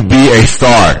to be a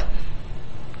star.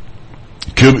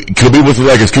 Could be with the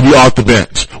Lakers, could be off the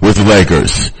bench with the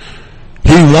Lakers.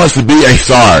 He wants to be a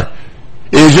star.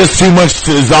 It's just too much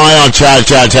to Zion,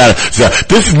 chatter. So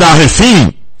this is not his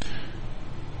team.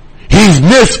 He's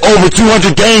missed over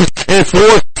 200 games in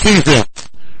 4 seasons.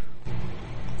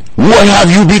 What have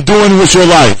you been doing with your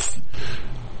life?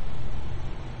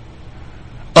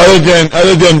 Other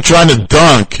than trying to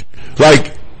dunk.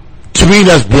 Like, to me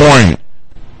that's boring.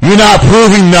 You're not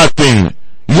proving nothing.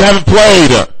 You haven't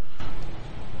played.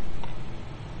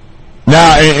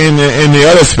 Now, in the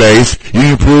other space, you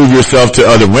can prove yourself to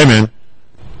other women.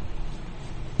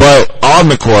 But on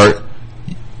the court,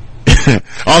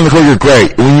 you're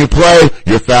great. When you play,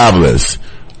 you're fabulous.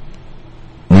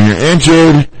 When you're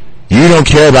injured, you don't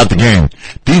care about the game.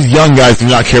 These young guys do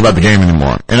not care about the game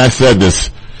anymore. And I said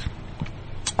this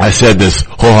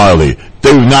wholeheartedly.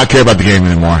 They do not care about the game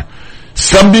anymore.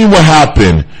 Something will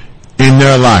happen in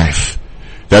their life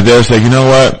that they'll say, you know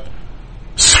what?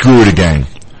 Screw the game.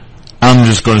 I'm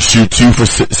just going to shoot 2 for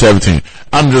 17.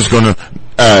 I'm just going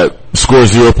to score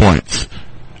 0 points.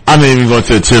 I'm not even going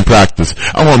to attend practice.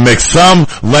 I'm going to make some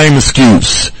lame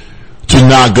excuse to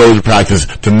not go to practice,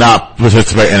 to not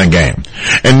participate in a game.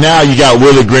 And now you got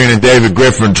Willie Green and David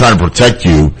Griffin trying to protect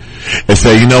you and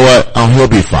say, you know what? Oh, he'll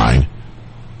be fine.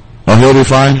 Oh, he'll be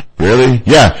fine? Really?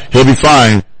 Yeah, he'll be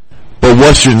fine. But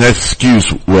what's your next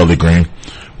excuse, Willie Green?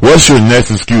 What's your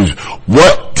next excuse?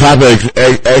 What type of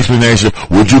explanation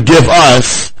would you give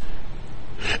us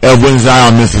if when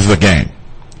Zion misses a game?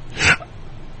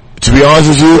 To be honest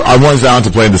with you, I want Zion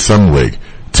to play in the Summer League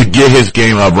to get his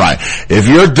game up right. If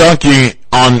you're dunking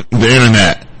on the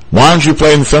internet, why don't you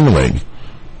play in the Summer League?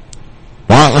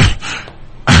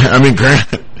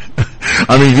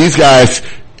 These guys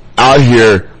out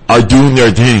here are doing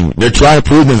their thing. They're trying to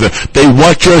prove themselves. They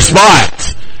want your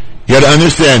spot. You gotta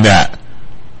understand that.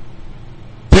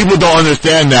 People don't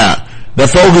understand that. They're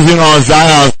focusing on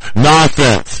Zion's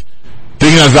nonsense.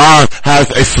 Thinking that Zion has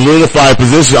a solidified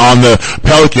position on the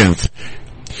Pelicans.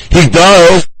 He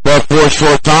does, but for a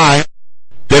short time.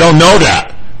 They don't know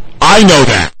that. I know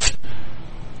that.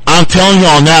 I'm telling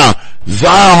y'all now,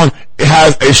 Zion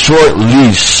has a short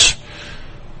leash.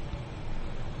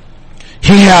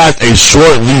 He has a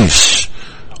short leash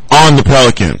on the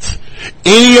Pelicans.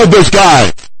 Any of those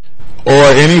guys or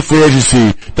any free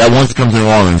agency that wants to come to New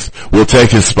Orleans will take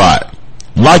his spot.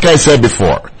 Like I said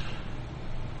before,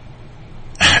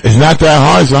 it's not that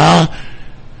hard, Zion.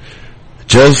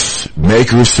 Just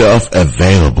make yourself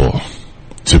available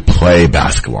to play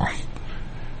basketball.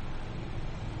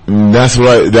 This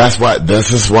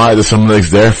is why the Summer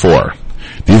League's there for.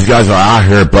 These guys are out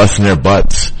here busting their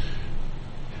butts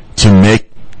to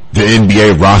make the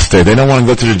NBA roster. They don't want to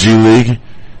go to the G League.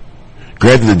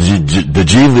 Granted, the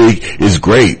G League is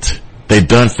great. They've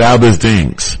done fabulous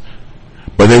things.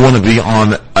 But they want to be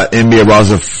on an NBA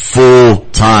roster full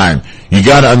time. You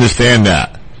gotta understand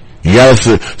that. You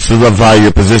gotta solidify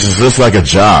your position. It's just like a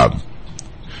job.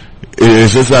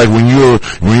 It's just like when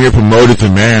you're promoted to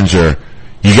manager,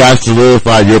 you gotta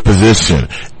solidify your position.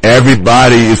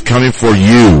 Everybody is coming for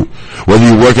you. Whether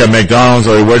you work at McDonald's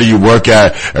or whether you work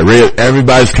at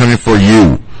everybody's coming for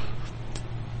you.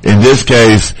 In this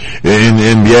case, in the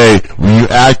NBA, when you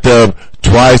act up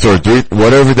twice or 3,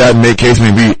 whatever that case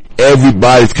may be,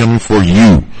 everybody's coming for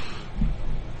you.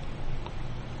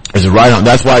 It's right on.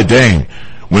 That's why Dame,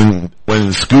 when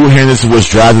Scoot Henderson was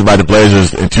drafted by the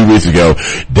Blazers 2 weeks ago,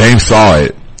 Dame saw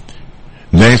it.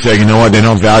 Dame said, you know what, they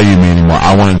don't value me anymore.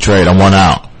 I want to trade. I want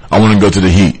out. I want to go to the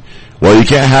Heat. Well, you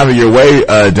can't have it your way,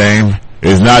 Dame.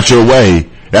 It's not your way.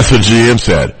 That's what GM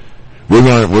said. We're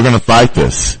gonna fight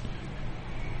this.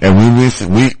 And we may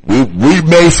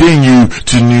send you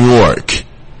to New York.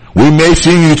 We may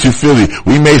send you to Philly.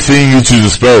 We may send you to the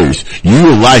Spurs. You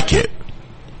will like it.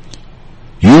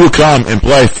 You will come and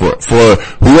play for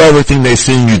whoever team they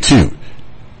send you to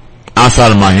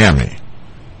outside of Miami.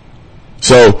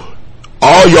 So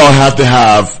all y'all have to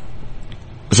have.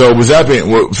 So was that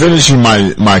being finishing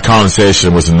my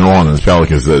conversation with the New Orleans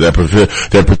Pelicans, their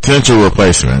potential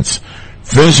replacements,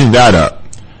 finishing that up.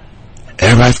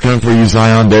 Everybody's coming for you,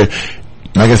 Zion.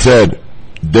 Like I said,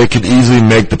 they could easily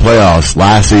make the playoffs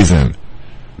last season,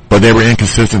 but they were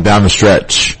inconsistent down the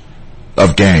stretch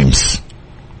of games.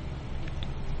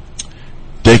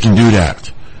 They can do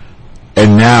that.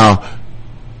 And now,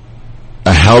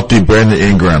 a healthy Brandon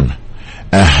Ingram,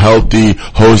 a healthy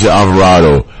Jose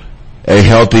Alvarado, a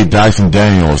healthy Dyson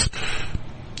Daniels,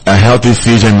 a healthy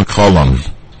CJ McCollum,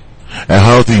 a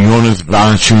healthy Jonas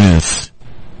Valanciunas.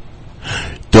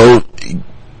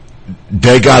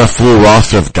 They got a full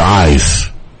roster of guys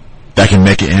that can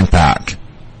make an impact.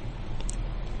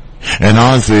 And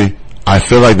honestly, I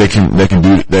feel like they can be in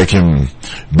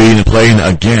the play-in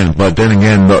again, but then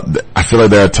again, I feel like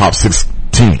they're a top 6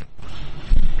 team.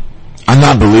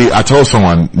 I told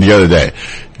someone the other day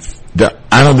that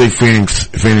I don't think Phoenix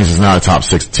is not a top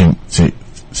 6 team.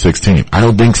 I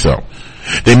don't think so.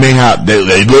 They may have,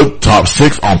 they look top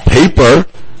 6 on paper,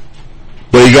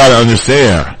 but you gotta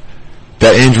understand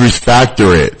that injuries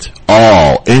factor it.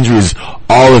 All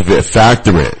of it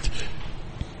factor it.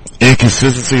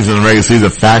 Inconsistencies in the regular season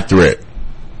factor it.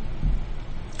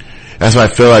 That's why I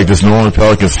feel like this New Orleans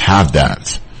Pelicans have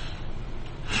that.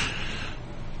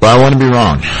 But I want to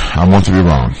be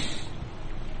wrong.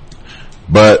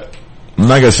 But,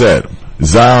 like I said,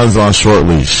 Zion's on short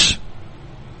leash.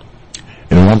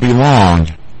 And it won't be long.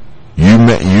 You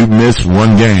miss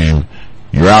one game.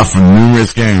 You're out for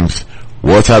numerous games.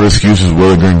 What type of excuses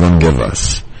Willie Green going to give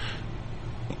us?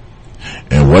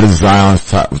 And what is Zion's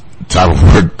type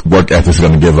of work ethic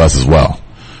going to give us as well?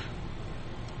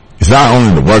 It's not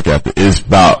only the work ethic, it's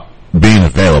about being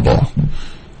available.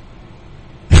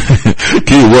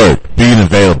 Key word, being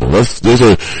available. Those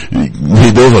are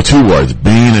 2 words,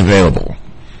 being available.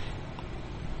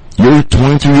 You're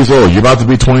 22 years old. You're about to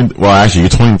be 20, well actually you're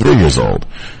 23 years old.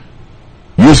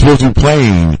 You're supposed to be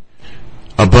playing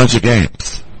a bunch of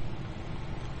games.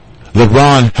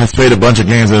 LeBron has played a bunch of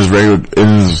games in the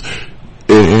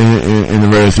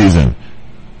regular season.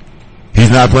 He's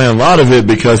not playing a lot of it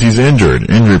because he's injury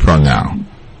prone now.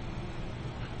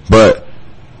 But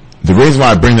the reason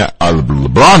why I bring that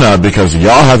LeBron up, because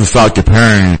y'all have to start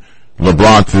comparing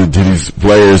LeBron to these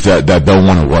players that don't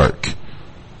want to work.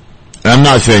 And I'm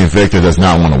not saying Victor does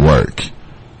not want to work.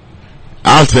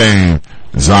 I'm saying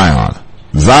Zion.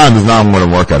 Zion does not want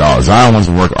to work at all. Zion wants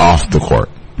to work off the court.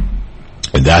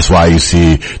 And that's why you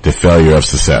see the failure of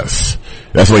success.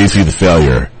 That's why you see the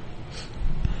failure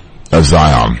of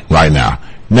Zion right now.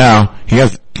 Now, he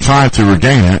has time to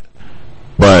regain it,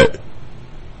 but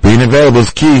being available is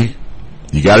key.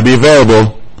 You gotta be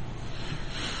available.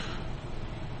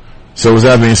 So with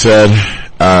that being said,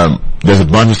 there's a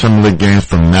bunch of Summer League games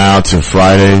from now to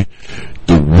Friday.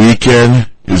 The weekend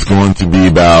is going to be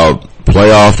about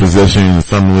playoff position in the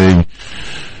Summer League.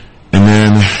 And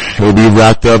then it will be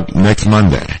wrapped up next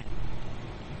Monday.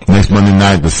 Next Monday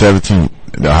night, the 17th.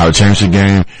 They'll have a championship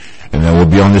game, and then we'll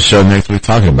be on the show next week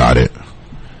talking about it.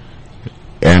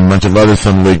 And a bunch of other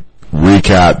Summer League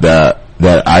recap that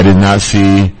I did not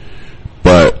see,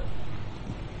 but,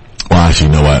 well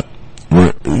actually, you know what?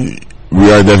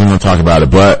 We are definitely going to talk about it,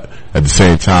 but at the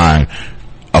same time,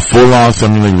 a full-on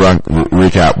Summer League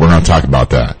recap, we're going to talk about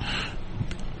that.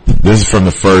 This is from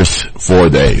the first 4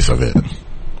 days of it.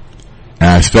 And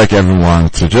I expect everyone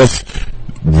to just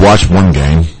watch one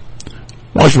game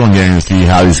and see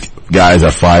how these guys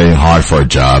are fighting hard for a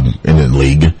job in the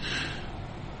league.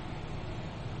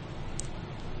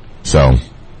 So,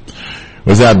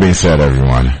 with that being said,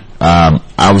 everyone, I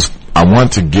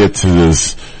want to get to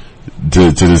this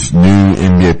new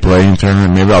NBA play-in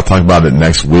tournament. Maybe I'll talk about it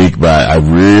next week, but I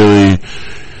really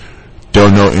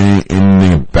don't know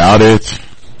anything about it.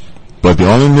 But the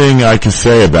only thing I can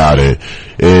say about it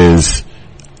is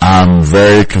I'm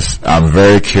very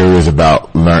curious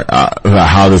about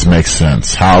how this makes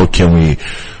sense. How can we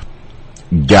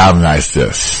galvanize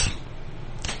this?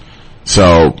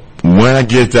 So when I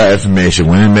get that information,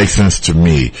 when it makes sense to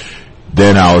me,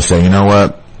 then I will say, you know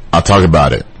what? I'll talk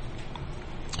about it.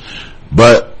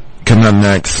 But coming up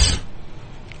next,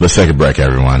 let's take a break,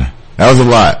 everyone. That was a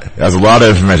lot. That was a lot of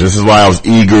information. This is why I was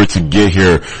eager to get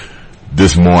here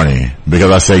this morning,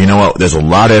 because I say, you know what, there's a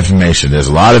lot of information, there's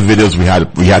a lot of videos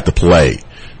we had to play,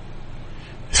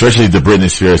 especially the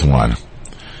Britney Spears one,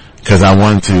 because I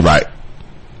wanted to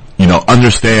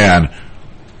understand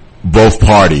both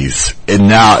parties, and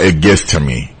now it gets to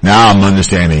me. Now I'm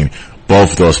understanding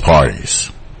both those parties.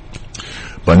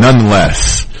 But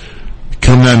nonetheless,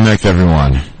 coming up next,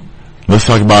 everyone, let's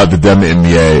talk about the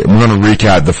WNBA. We're going to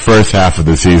recap the first half of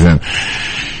the season.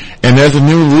 And there's a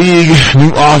new league,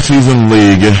 new off-season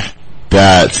league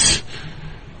that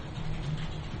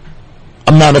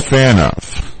I'm not a fan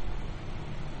of.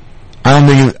 I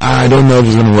don't know if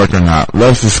it's going to work or not.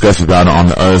 Let's discuss about it on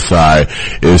the other side.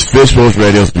 Is Fishbowl's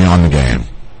Radio's Beyond the Game.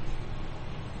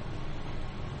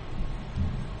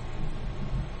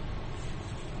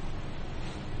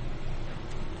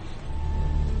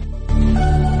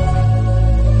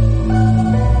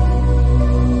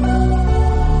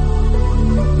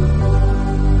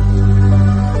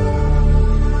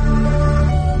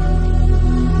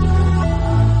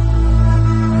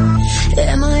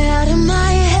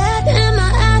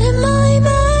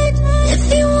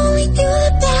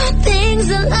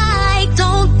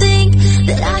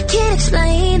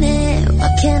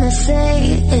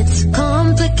 It's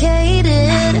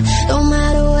complicated. No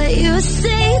matter what you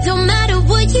say, no matter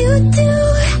what you do,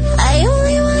 I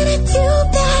only wanna do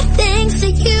bad things to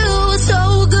you.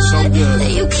 So good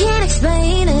that you can't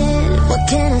explain it. What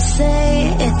can I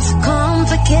say? It's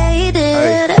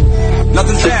complicated. Hey,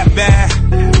 nothing's that bad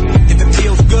if it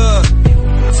feels good.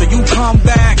 So you come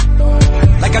back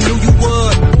like I knew you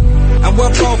would. And we're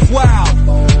both wild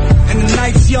and the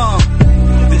night's young.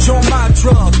 You're my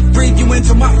drug, breathe you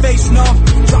into my face, numb.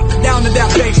 Drop it down to that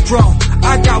bass drum.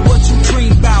 I got what you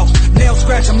dream about. Nail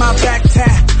scratching my back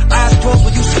tat. Eyes closed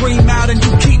when you scream out and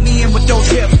you keep me in with those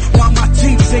hips. While my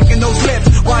teeth sinking those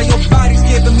lips. While your body's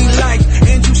giving me life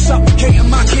and you suffocating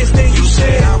my kiss. Then you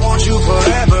said I want you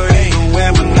forever, even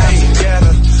when we're not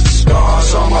together.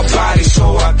 Scars on my body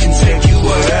so I can take you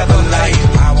wherever. Like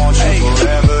I want you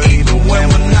forever, even when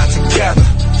we're not together.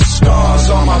 Scars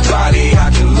on my body,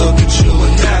 I can look at you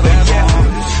and never get.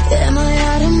 Am I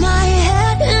out of my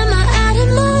head? Am I out of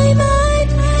my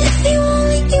mind? If you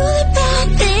only knew the bad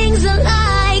things I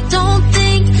like, don't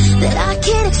think that I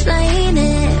can explain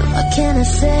it. What can I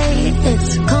say?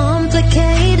 It's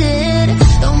complicated.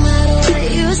 No matter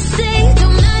what you say, no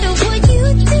matter what you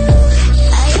do,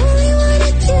 I only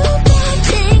wanna do bad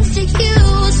things to you.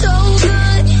 So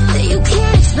good that you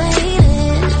can't explain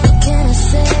it. What can I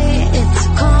say? It's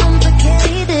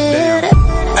complicated.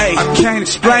 Hey, I can't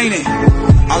explain it.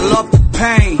 I love the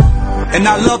pain, and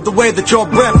I love the way that your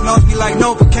breath knows me like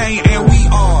Novocaine. And we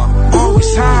are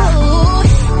always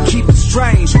high, keep it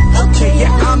strange. Okay,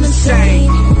 yeah, I'm insane,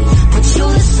 but you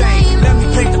the same. Let me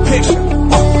paint the picture.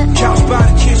 Couch by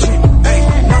the kitchen, hey,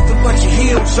 nothing but your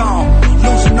heels on,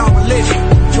 losing all religion.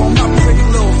 You're my pretty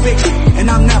little fiction, and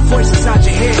I'm that voice inside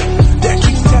your head that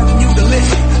keeps telling you to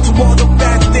listen to all the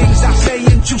bad things I say.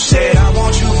 And you said I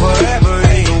want you forever,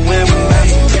 even when we're not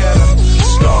together.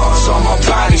 Scars on my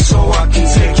body so I can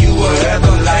take you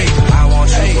wherever. Like I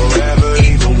want you forever,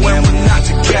 even when we're not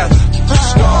together.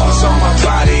 Scars on my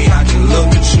body, I can look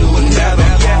at you and never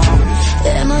get.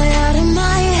 Am I out of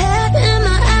my head? Am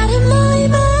I out of my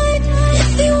mind? If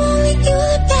you only knew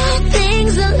the bad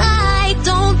things I like,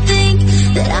 don't think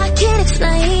that I can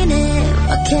explain it.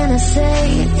 What can I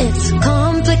say? It's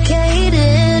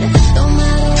complicated. No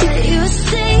matter what you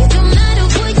say, no matter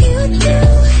what you do,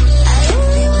 I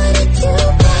only wanna do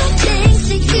bad things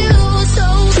to you. So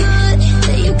good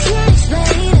that you can't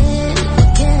explain it.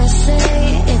 What can I say?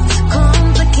 It's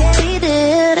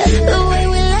complicated. The way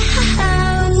we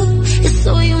laugh is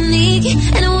so unique,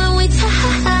 and when we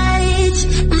touch,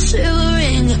 I'm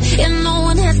shivering. And no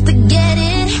one has to get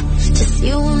it, just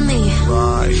you and me.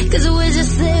 Cause we're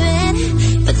just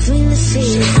living between the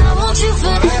sheets. I want you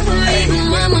forever,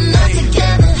 even when we're not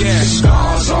together. Yeah,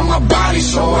 scars on my body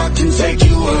so I can take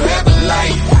you wherever.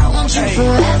 Like I want you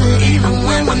forever, even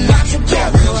when we're not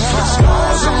together.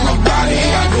 Scars on my body,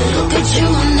 I can look at you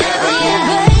and never get.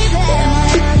 Am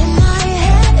I out of my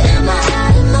head? Am I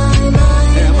out of my mind?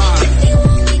 If you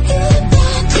only knew the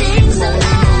bad things I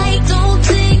like, don't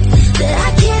think that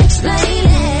I can explain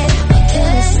it. What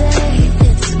can I say?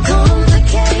 It's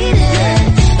complicated.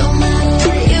 No matter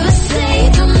what you say,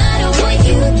 no matter what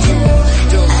you do,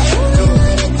 I only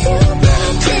wanna do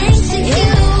bad things to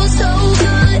you. So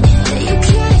good that you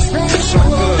can't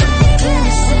explain.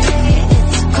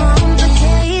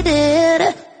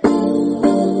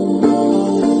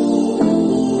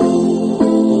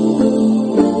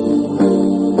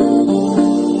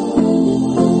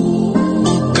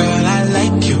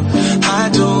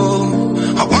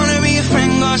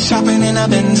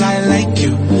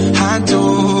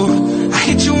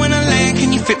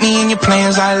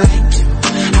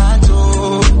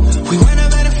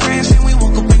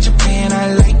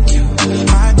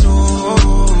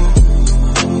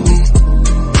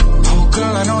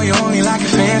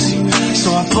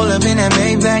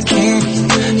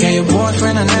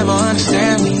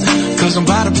 cause I'm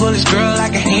about to pull this girl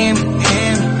like a hammy.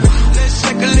 Let's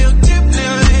take a little dip,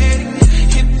 little lady.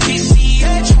 Hit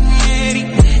PCH, ready.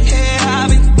 Yeah, I've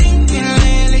been thinking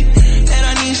lately that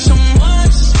I need someone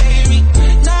to save me.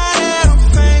 Now that I'm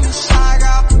famous, I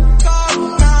got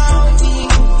gold around me.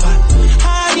 But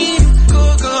I need a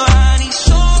good girl, I need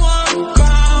someone to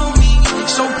ground me.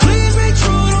 So please be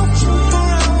true, don't fool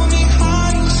around with me.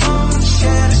 I need someone to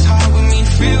share this heart with me.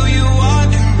 Feel you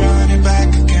out and run it back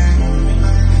again.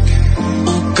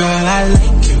 Oh girl, I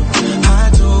like you, I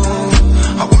do.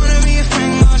 I wanna be a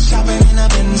friend, go shopping in a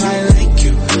Benz. I like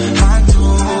you, I do.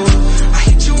 I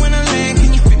hit you in a leg,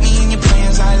 can you fit me in your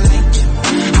plans? I like you,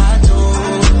 I do.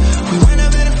 We went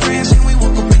up better friends and we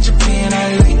woke up in Japan. I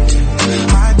like you,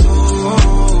 I do,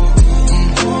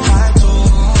 I do.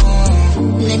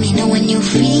 Let me know when you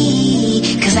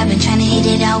free, cause I've been trying to hit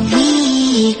it all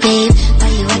week, babe. Why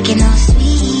you acting all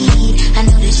sweet? I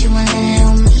know that you want a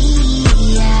little me,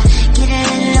 yeah. Get a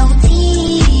little OT,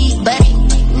 but ain't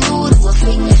new to a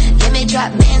freak. Let me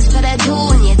drop bands for that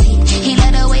jewel in your teeth. He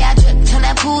let the way I drip, turn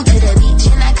that pool to the beach.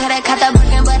 And I coulda caught the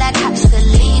Birkin, but I cops the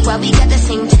lead. While we got the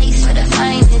same taste for the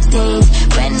finer things.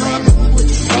 Brand new with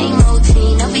the same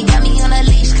routine. Know he got me on a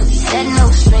leash, cause he said no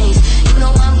strings. You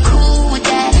know I'm cool with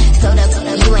that. So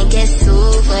you ain't get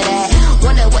sued for that.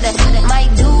 Wonder what I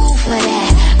might do for that.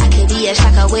 I could be a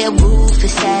shocker where roof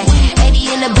is at.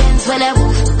 80 in the Benz when that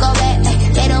roof go back.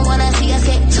 They don't wanna see us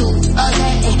get too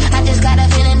okay. I just got a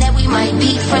feeling that we might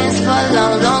be friends for a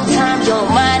long, long time. You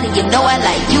don't mind, and you know I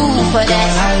like you for that.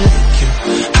 I like you,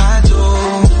 I do.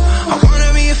 I wanna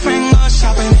be a friend, go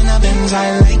shopping in a Benz.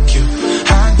 I like you,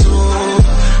 I do.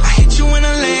 I hit you in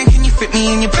a leg, can you fit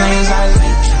me in your plans? I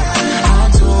like you, I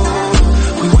do.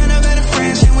 We went up better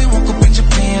friends and we woke up in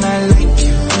Japan. I like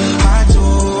you, I do,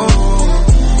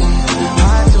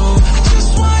 I do. I just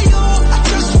want you, I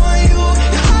just want you.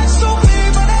 Your heart's so big,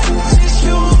 but I just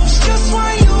you. Just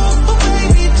want you, but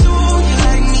baby too. You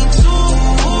like me too.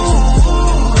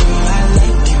 Girl, I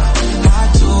like you, I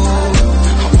do.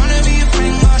 I wanna be a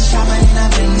friend, go shopping in a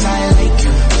Benz. I like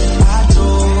you, I do,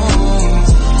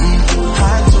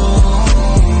 I do.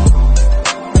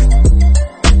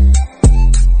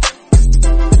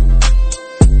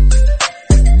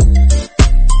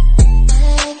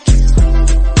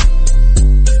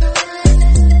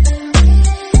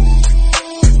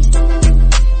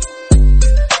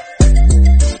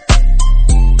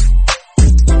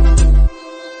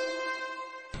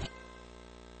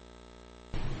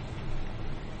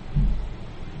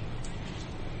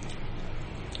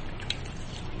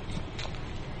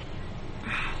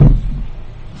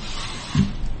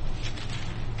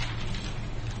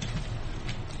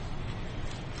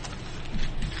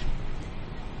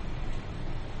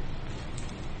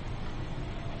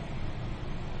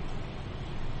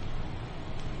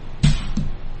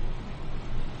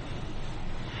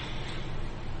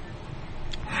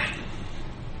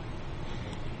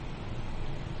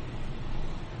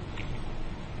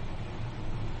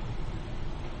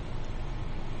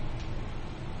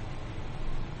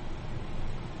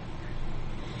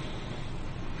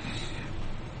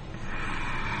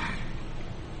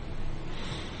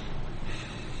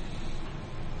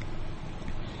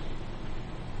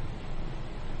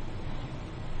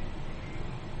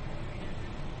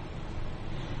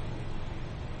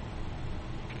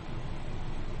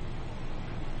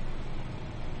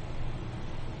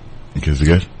 Is it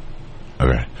good?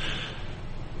 Okay.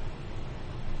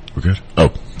 We're good?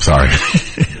 Oh, sorry.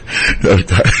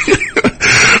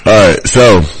 Alright,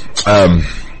 so,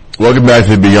 welcome back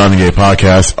to the Beyond the Gay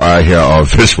podcast, right here on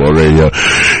Fishbowl Radio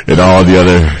and all the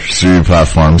other streaming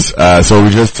platforms. So we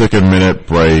just took a moment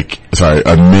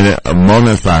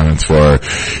of silence for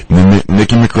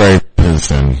Nikki McRae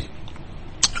Pinson.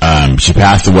 She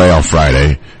passed away on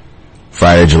Friday,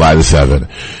 July the 7th.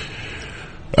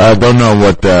 Don't know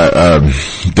what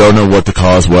the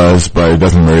cause was, but it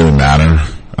doesn't really matter.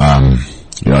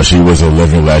 She was a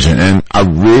living legend, and I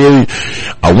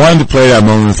wanted to play that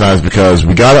moment of silence because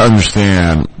we gotta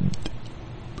understand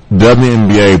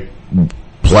WNBA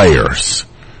players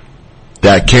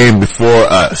that came before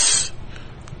us,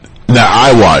 that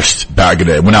I watched back in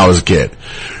the day when I was a kid.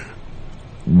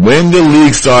 When the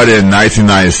league started in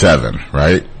 1997,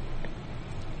 right?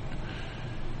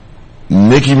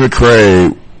 Nikki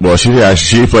McRae, well, she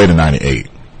played in 98.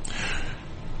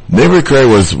 Nikki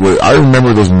McRae I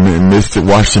remember those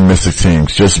Washington Mystic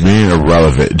teams just being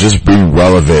relevant with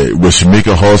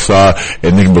Shamika Holstar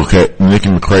and Nikki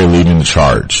McRae leading the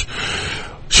charge.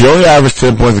 She only averaged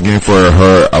 10 points a game for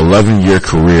her 11-year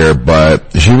career,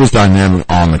 but she was dynamic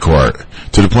on the court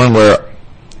to the point where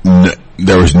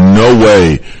there was no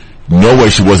way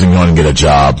she wasn't going to get a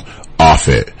job off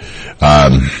it.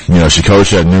 She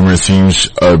coached at numerous teams.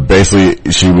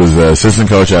 Basically, she was the assistant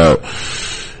coach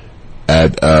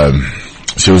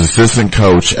she was assistant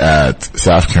coach at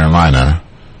South Carolina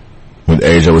when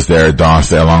Asia was there,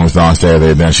 along with Dawn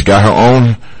Staley. Then she got her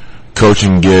own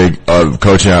coaching gig of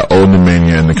coaching at Old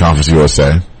Dominion in the Conference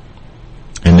USA.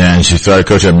 And then she started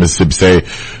coaching at Mississippi State,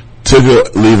 took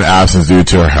a leave of absence due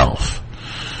to her health.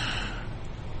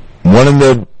 One of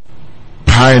the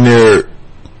pioneer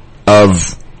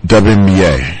of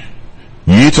WNBA.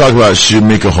 You talk about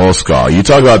Shamika Holscott. You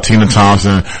talk about Tina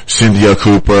Thompson, Cynthia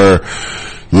Cooper,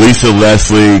 Lisa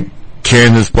Leslie,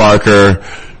 Candace Parker.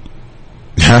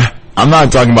 I'm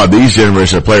not talking about these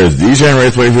generation of players. These generation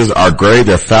of players are great.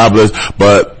 They're fabulous.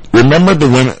 But remember the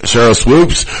women, Cheryl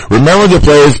Swoops? Remember the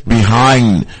players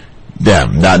behind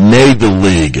them that made the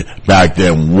league back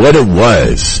then, what it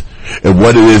was and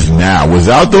what it is now.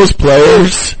 Without those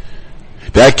players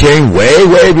that came way,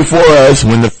 way before us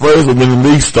when the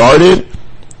league started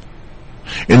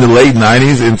in the late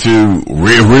 90s into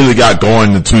really got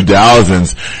going in the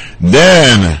 2000s,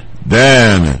 then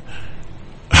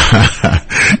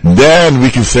we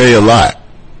can say a lot.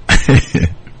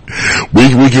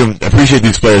 we can appreciate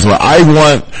these players more. I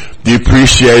want the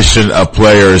appreciation of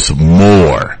players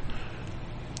more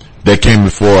that came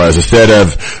before us. Instead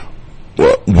of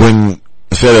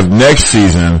next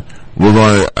season, we're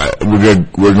going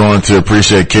to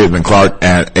appreciate Caitlin Clark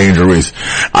and Angel Reese.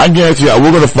 I guarantee you,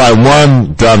 we're going to find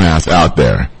one dumbass out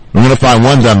there. We're going to find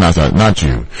one dumbass out, not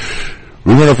you.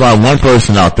 We're going to find one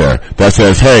person out there that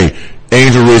says, "Hey,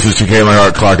 Angel Reese and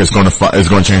Caitlin Clark is going to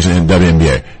change the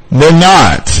WNBA." They're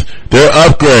not. They're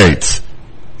upgrades.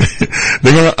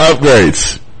 They're going to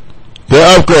upgrades.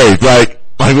 They're upgrades. Like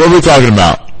what are we talking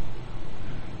about?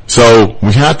 So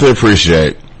we have to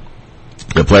appreciate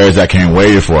the players that came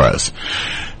way before us.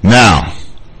 Now,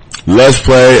 let's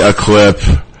play a clip,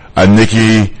 a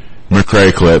Nikki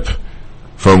McCray clip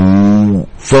from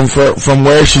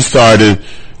where she started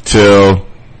till,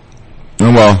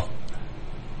 well,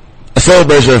 a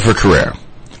celebration of her career.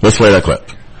 Let's play that clip.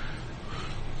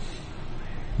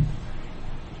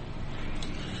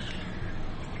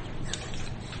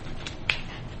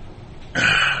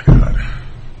 God.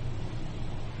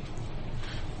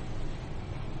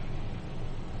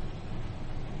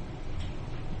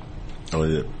 Oh,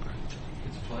 is it?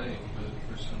 It's playing, but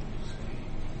for some reason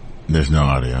there's no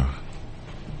audio.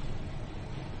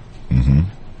 Mm-hmm.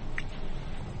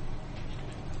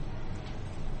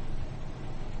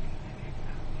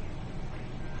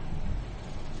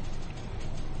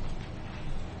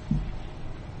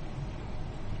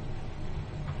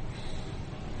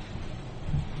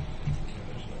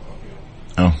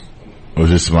 Oh, was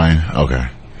this mine? Okay.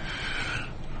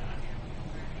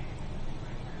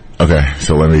 Okay,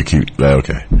 so let me keep that.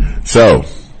 Okay. So,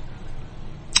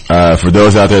 for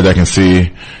those out there that can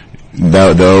see,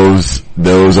 those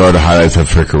are the highlights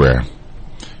of her career.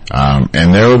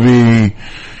 And there will be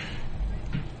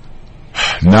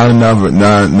not another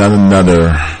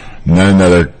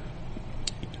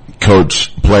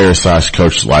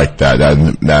player/coach like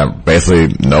that basically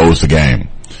knows the game.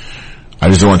 I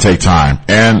just don't want to take time.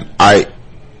 And I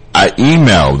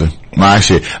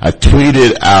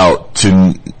tweeted out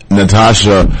to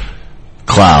Natasha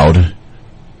Cloud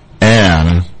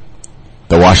and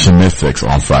the Washington Mystics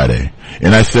on Friday.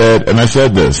 And I said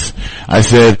this. I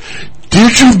said,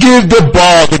 did you give the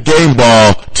game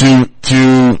ball to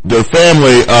the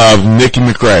family of Nikki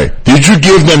McCray? Did you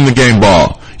give them the game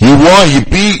ball? You won,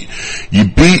 you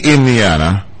beat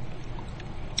Indiana.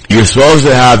 You're supposed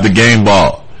to have the game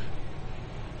ball.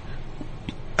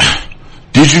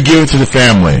 Did you give it to the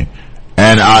family?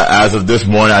 And as of this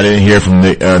morning, I didn't hear from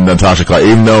Natasha Clark,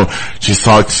 even though she's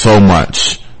talked so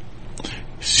much.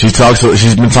 She's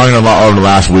been talking a lot over the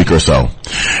last week or so.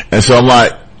 And so I'm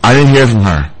like, I didn't hear from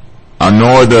her.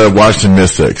 Nor the Washington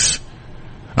Mystics.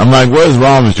 I'm like, what is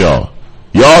wrong with y'all?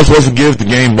 Y'all supposed to give the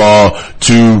game ball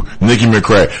to Nikki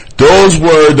McCray. Those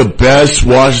were the best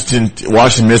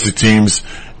Washington Mystic teams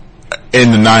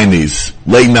in the 90s,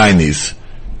 late 90s,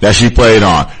 that she played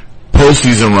on.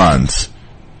 Postseason runs.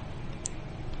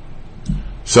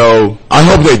 So, I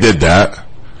hope they did that.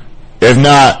 If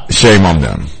not, shame on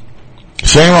them.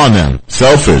 Shame on them.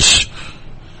 Selfish.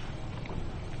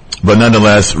 But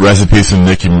nonetheless, rest in peace to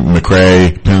Nikki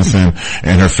McCray Pinson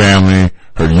and her family,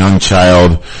 her young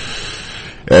child.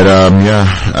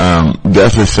 And,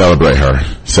 definitely celebrate her.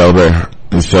 Celebrate her.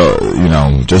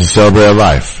 Just celebrate her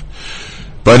life.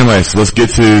 But anyways, let's get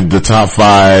to the top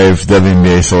 5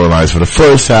 WNBA storylines for the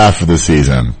first half of the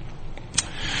season.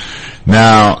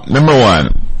 Now, number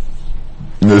 1,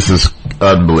 this is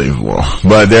unbelievable.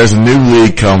 But there's a new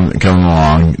league coming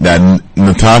along that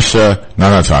Nafisa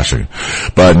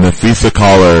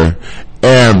Collar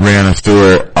and Brianna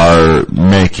Stewart are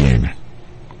making.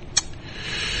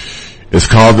 It's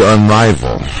called the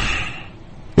Unrivaled.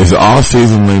 It's an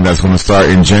all-season league that's going to start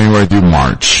in January through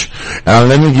March. And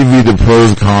let me give you the pros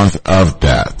and cons of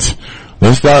that.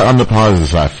 Let's start on the positive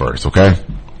side first, okay?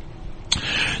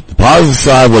 The positive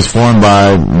side was formed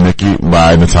by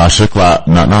Natasha Cloud,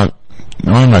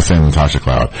 why am I saying Natasha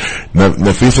Cloud?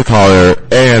 Nafisa Collar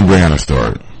and Brianna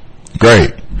Stewart.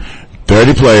 Great.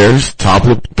 30 players, top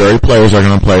 30 players are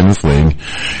going to play in this league.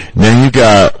 Then you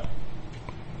got,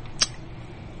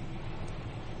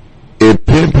 it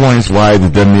pinpoints why the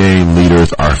WNBA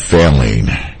leaders are failing.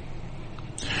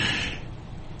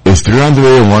 It's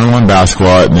 3-on-3 and 1-on-1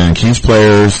 basketball, and then keeps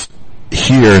players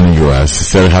here in the U.S.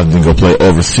 instead of having to go play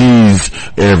overseas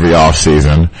every off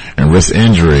season and risk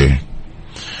injury.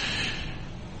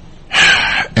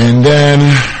 And then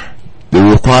the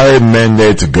required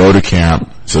mandate to go to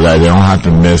camp so that they don't have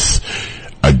to miss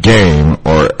a game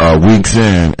or weeks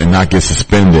in and not get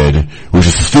suspended, which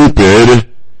is stupid.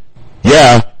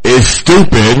 Yeah, it's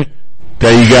stupid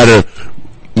that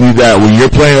that when you're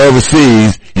playing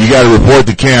overseas, you gotta report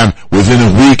to camp within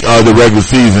a week of the regular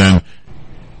season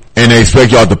and they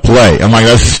expect y'all to play. I'm like,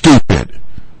 that's stupid.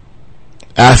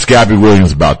 Ask Gabby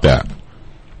Williams about that.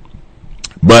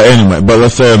 But anyway,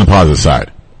 let's say on the positive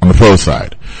side, on the pro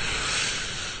side.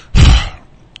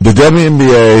 The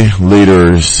WNBA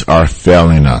leaders are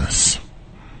failing us.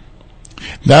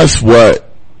 That's what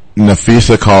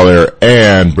Nafisa Collar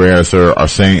and Brianna Stewart are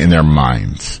saying in their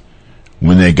minds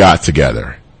when they got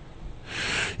together.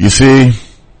 You see,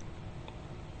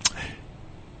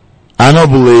 I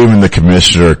don't believe in the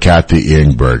commissioner, Kathy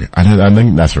Ingberg. I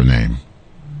think that's her name.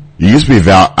 It used to be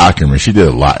Val Ackerman. She did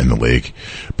a lot in the league.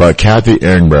 But Kathy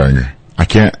Ingberg, I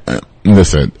can't,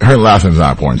 listen, her last name's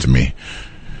not important to me.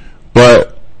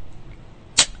 But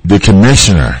the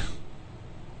commissioner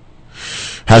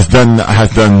has done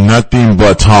nothing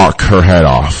but talk her head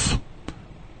off.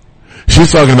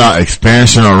 She's talking about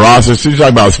expansion on rosters. She's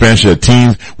talking about expansion of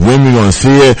teams. When we going to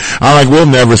see it? I'm like, we'll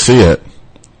never see it.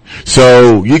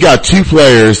 So you got two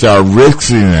players that are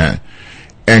risking it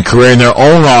and creating their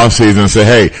own off season and say,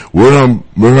 hey, we're going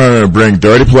to bring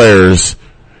 30 players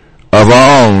of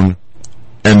our own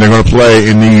and they're going to play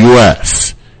in the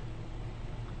U.S.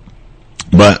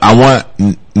 But I want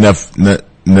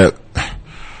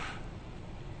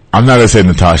I'm not going to say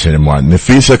Natasha anymore.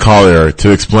 Nafisa Collier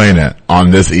to explain it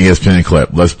on this ESPN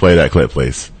clip. Let's play that clip,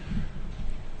 please.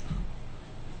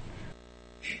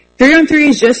 3-on-3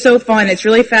 is just so fun. It's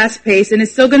really fast-paced, and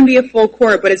it's still going to be a full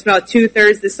court, but it's about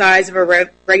 2/3 the size of a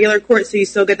regular court, so you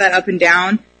still get that up and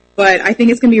down. But I think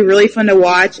it's going to be really fun to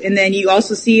watch. And then you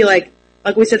also see, like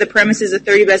we said, the premise is the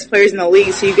 30 best players in the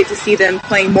league, so you get to see them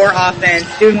playing more offense,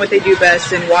 doing what they do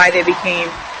best, and why they became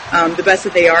the best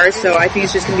that they are. So I think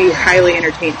it's just going to be highly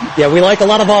entertaining. Yeah, we like a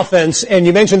lot of offense, and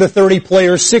you mentioned the 30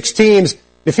 players, 6 teams.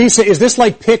 Nafisa, is this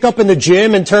like pick up in the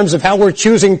gym in terms of how we're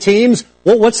choosing teams?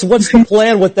 What's the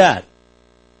plan with that?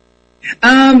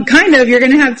 Kind of. You're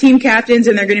going to have team captains,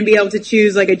 and they're going to be able to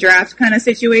choose like a draft kind of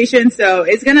situation. So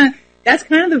that's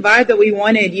kind of the vibe that we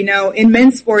wanted. You know, in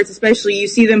men's sports especially, you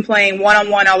see them playing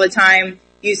one-on-one all the time.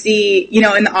 You see, you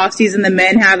know, in the off season, the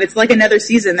men have, it's like another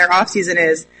season. Their off season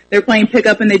is. They're playing pick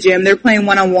up in the gym. They're playing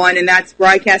one-on-one, and that's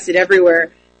broadcasted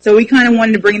everywhere. So we kind of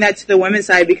wanted to bring that to the women's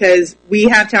side because we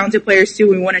have talented players too.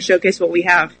 We want to showcase what we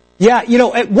have. Yeah, you know,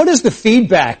 what is the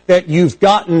feedback that you've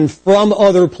gotten from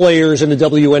other players in the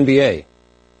WNBA?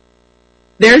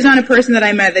 There's not a person that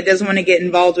I met that doesn't want to get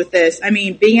involved with this. I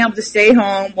mean, being able to stay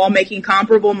home while making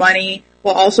comparable money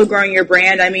while also growing your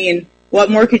brand, I mean, what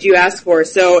more could you ask for?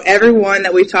 So everyone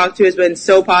that we've talked to has been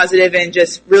so positive and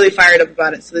just really fired up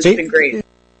about it. So this has been great.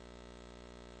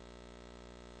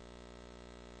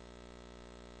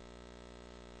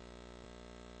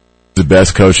 The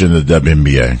best coach in the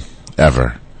WNBA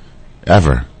ever.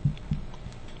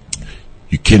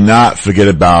 You cannot forget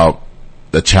about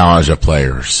the challenge of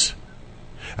players.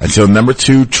 Until number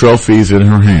 2 trophies in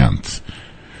her hands,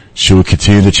 she will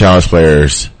continue to challenge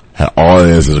players at all it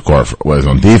is the court, whether it's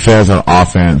on defense, on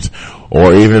offense,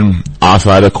 or even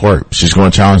outside the court. She's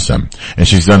going to challenge them. And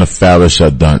she's done a fabulous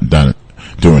job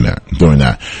doing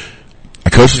that. A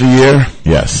coach of the year?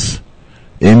 Yes.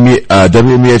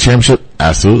 WNBA championship?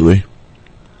 Absolutely.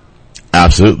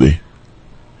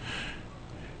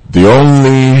 The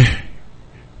only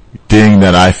thing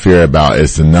that I fear about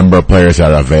is the number of players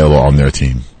that are available on their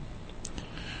team.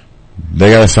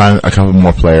 They gotta sign a couple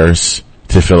more players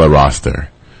to fill a roster.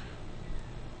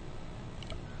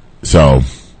 So,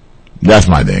 that's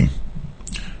my thing.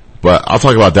 But I'll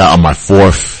talk about that on my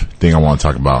fourth thing I want to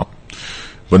talk about.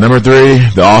 But number 3,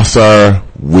 the All-Star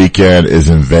weekend is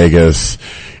in Vegas.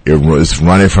 It's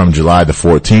running from July the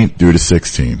 14th through the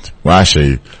 16th. Well,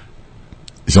 actually,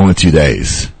 it's only 2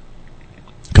 days.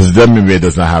 Because the WNBA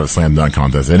does not have a slam dunk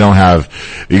contest. They don't have,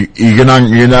 you're not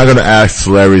going to ask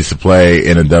celebrities to play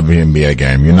in a WNBA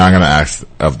game. You're not going to ask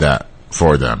of that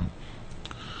for them.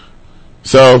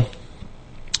 So,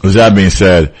 with that being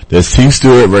said, there's Team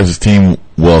Stewart versus Team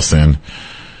Wilson.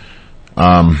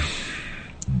 Ryan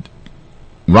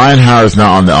Howard's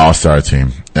not on the All-Star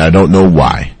team, and I don't know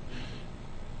why.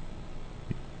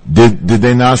 Did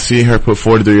they not see her put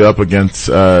 43 up against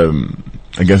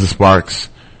the Sparks?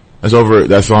 That's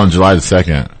on July the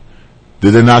 2nd.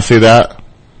 Did they not see that?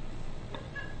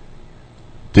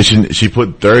 Did she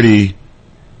put 30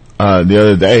 the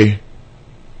other day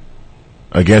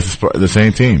against the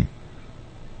same team?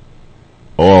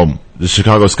 The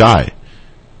Chicago Sky.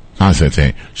 Not the same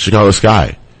team. Chicago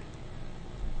Sky.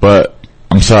 But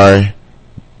I'm sorry,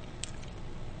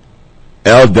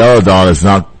 El Deladon is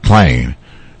not playing.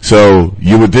 So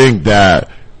you would think that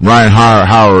Ryan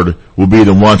Howard will be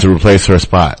the one to replace her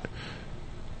spot.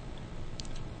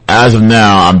 As of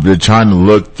now, I'm trying to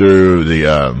look through the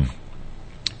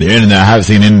internet. I haven't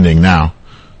seen anything now.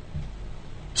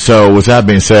 So with that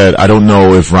being said, I don't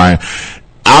know if I'll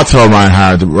tell Ryan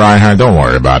Howard, don't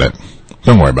worry about it.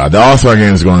 Don't worry about it. The All-Star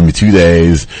game is going to be 2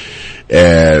 days,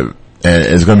 and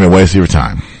it's going to be a waste of your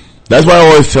time. That's why I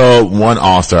always tell one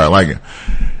All-Star, like,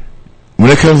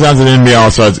 when it comes down to the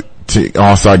NBA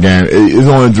All-Star game, it's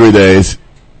only 3 days.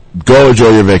 Go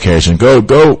enjoy your vacation.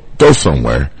 Go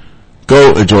somewhere.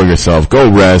 Go enjoy yourself. Go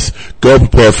rest. Go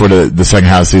prepare for the second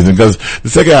half of the season, because the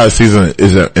second half of the season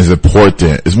is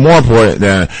important. It's more important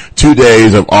than 2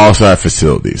 days of All-Star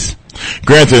facilities.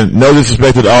 Granted, no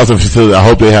disrespect to the All-Star facility. I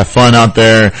hope they have fun out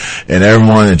there and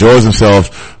everyone enjoys themselves,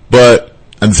 but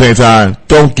at the same time,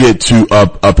 don't get too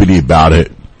uppity about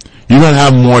it. You're going to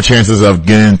have more chances of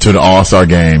getting to the All-Star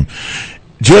game.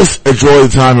 Just enjoy the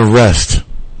time of rest.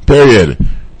 Period.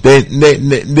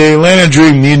 The Atlanta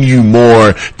Dream need you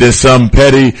more than some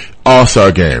petty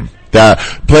All-Star game. That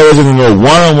players are going to go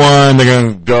one-on-one,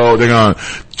 they're going to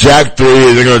jack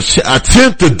threes, they're going to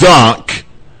attempt to dunk,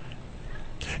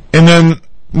 and then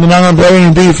they're not going to play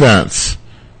any defense.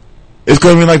 It's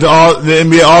going to be like the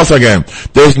NBA All-Star game.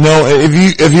 There's no,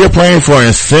 if you're playing for an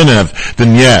incentive,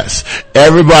 then yes,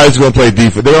 everybody's going to play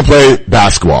defense. They're going to play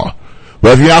basketball.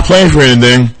 But if you're not playing for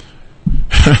anything,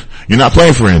 you're not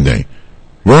playing for anything.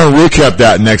 We're going to recap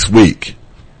that next week.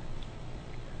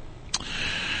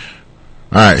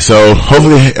 Alright, so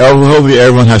hopefully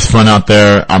everyone has fun out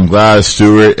there. I'm glad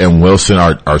Stewart and Wilson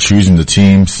are choosing the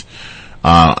teams.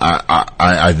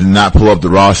 I did not pull up the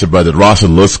roster, but the roster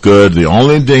looks good. The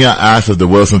only thing I asked of the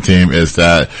Wilson team is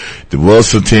that the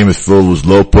Wilson team is filled with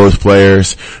low post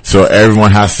players, so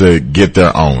everyone has to get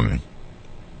their own.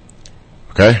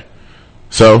 Okay?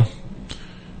 So,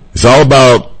 it's all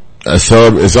about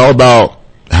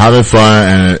having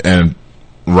fun and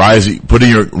rising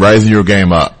your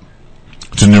game up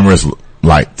to numerous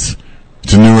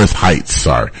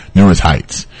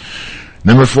heights.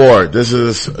 Number 4, this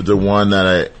is the one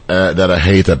that I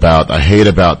hate about. I hate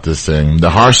about this thing. The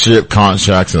hardship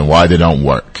contracts and why they don't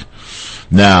work.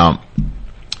 Now,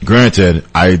 granted,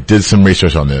 I did some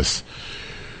research on this.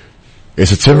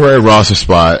 It's a temporary roster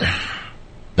spot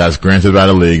that's granted by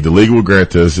the league. The league will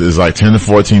grant this. It's like 10 to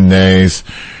 14 days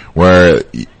where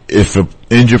if an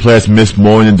injured player has missed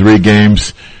more than 3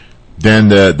 games, then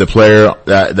the player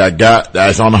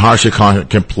that's on the hardship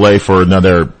contract can play for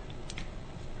another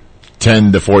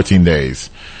 10 to 14 days.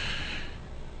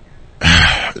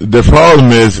 The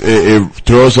problem is it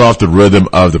throws off the rhythm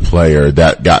of the player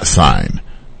that got signed.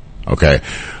 Okay.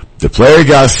 The player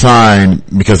got signed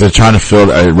because they're trying to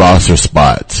fill a roster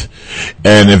spot.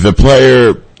 And if the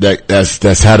player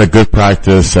that's had a good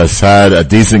practice, has had a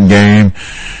decent game,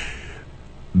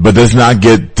 but does not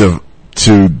get to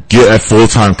get a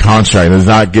full-time contract, does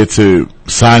not get to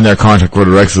sign their contract for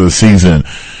the rest of the season,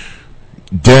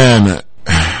 then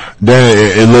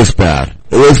it looks bad.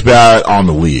 It looks bad on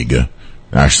the league,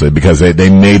 actually, because they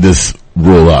made this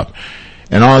rule up.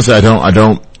 And honestly, I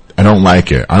don't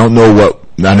like it. I don't know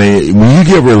when you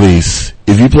get released,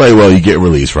 if you play well, you get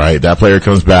released, right? That player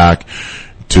comes back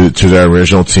to their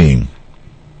original team.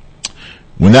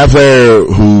 When that player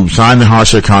who signed the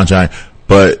hardship contract,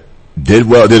 but did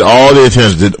all the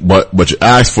attempts, did what you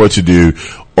asked for it to do,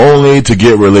 only to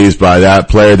get released by that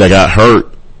player that got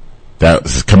hurt,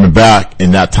 that's coming back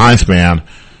in that time span,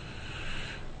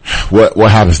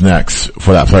 what happens next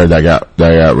for that player that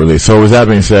got released? So with that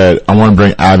being said, I want to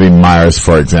bring Abby Myers,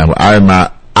 for example. Abby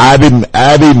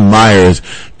Abby Myers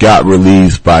got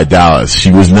released by Dallas.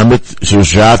 She was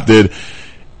drafted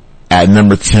at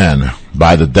number 10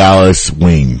 by the Dallas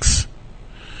Wings.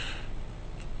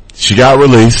 She got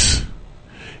released,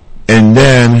 and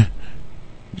then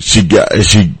she got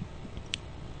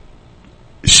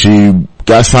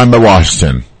signed by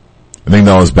Washington. I think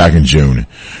that was back in June.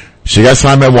 She got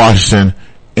signed by Washington,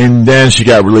 and then she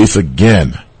got released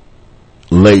again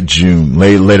late June,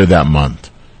 later that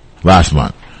month, last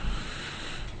month.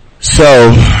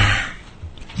 So,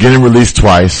 getting released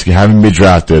twice, having been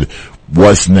drafted,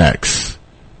 what's next?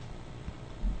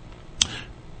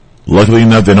 Luckily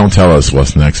enough, they don't tell us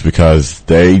what's next because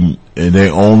they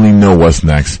only know what's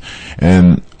next.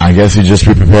 And I guess you just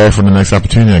be prepared for the next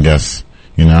opportunity, I guess.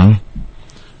 You know?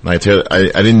 Like Taylor, I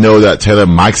didn't know that Taylor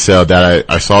Mikesell that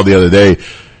I saw the other day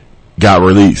got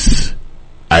released.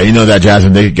 I didn't know that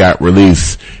Jasmine Dickey got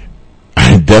released.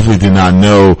 I definitely did not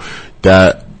know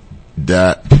that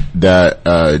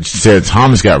Sarah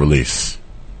Thomas got released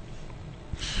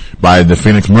by the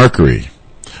Phoenix Mercury.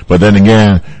 But then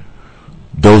again,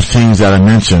 those teams that I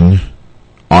mentioned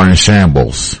are in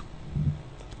shambles.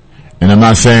 And I'm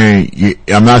not saying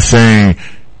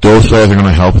those players are going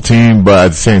to help a team, but at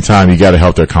the same time, you got to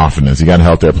help their confidence. You got to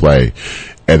help their play.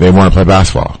 And they want to play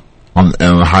basketball on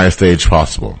the highest stage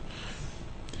possible.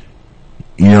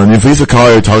 You know, and if Lisa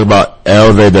Collier talk about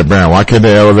elevate their brand, why can't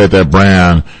they elevate their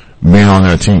brand being on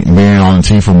the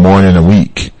team for more than a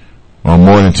week or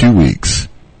more than 2 weeks?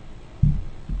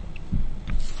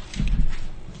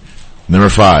 Number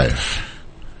 5.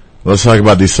 Let's talk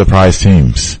about these surprise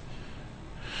teams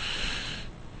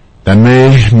that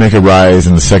may make a rise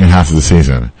in the second half of the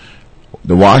season.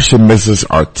 The Washington Mystics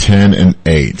are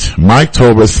 10-8. Mike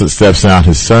Tobis steps down.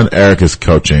 His son Eric is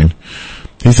coaching.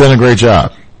 He's done a great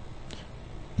job.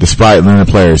 Despite limited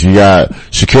players, you got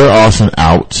Shakira Austin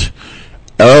out.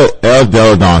 El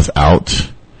Deladon's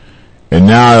out. And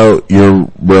now you're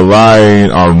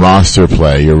relying on roster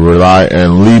play. There's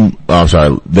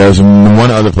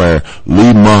one other player,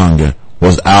 Lee Mung,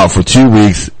 was out for 2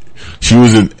 weeks. She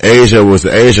was in Asia, was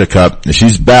the Asia Cup, and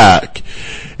she's back.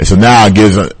 And so now it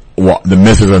gives the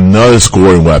Mystics another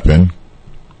scoring weapon.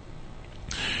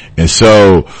 And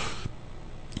so,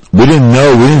 we didn't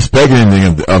expect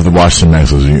anything of the Washington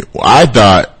Mystics. I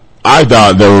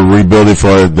thought they were rebuilding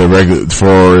for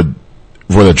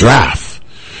the draft.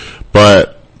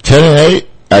 But 10-8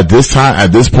 at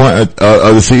this point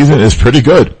of the season is pretty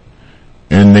good.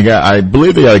 And I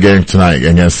believe they got a game tonight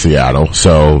against Seattle.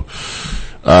 So,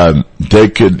 they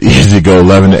could easily go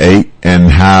 11-8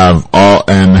 and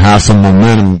have some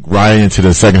momentum right into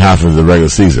the second half of the regular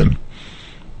season.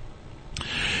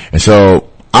 And so,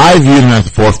 I view them as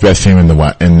the fourth best team in the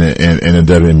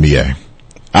WNBA.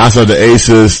 Outside the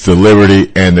Aces, the Liberty,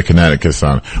 and the Connecticut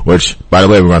Sun, which, by the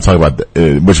way, we're going to talk about,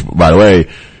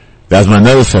 that's my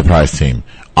another surprise team.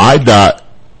 I thought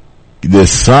the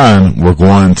Sun were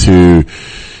going to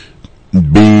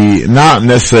be not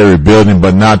necessarily rebuilding,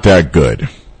 but not that good.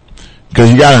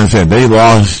 Because you gotta understand, they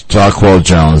lost Jacquel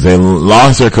Jones, they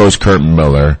lost their coach Kurt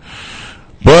Miller,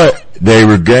 but they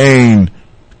regained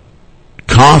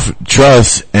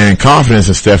trust and confidence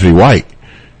in Stephanie White.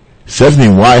 Stephanie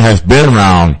White has been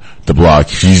around the block.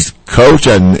 She's coached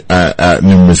at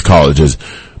numerous colleges.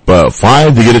 But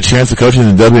finally to get a chance to coach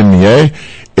in the WNBA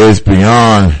is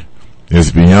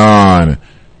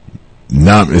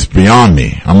beyond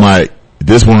me. I'm like,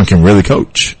 this woman can really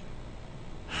coach.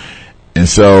 And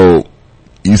so,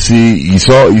 you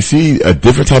see a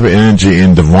different type of energy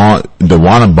in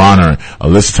DeWanna Bonner,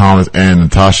 Alyssa Thomas, and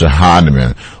Natasha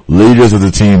Heineman, leaders of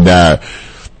the team that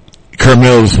Kurt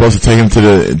Miller was supposed to take him to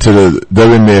the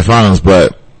WNBA finals,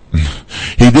 but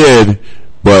he did,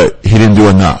 but he didn't do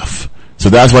enough. So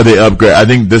that's why they upgrade. I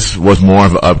think this was more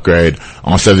of an upgrade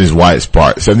on Stephanie White's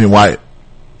part. Stephanie White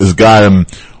has got him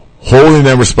holding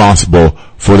them responsible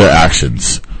for their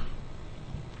actions.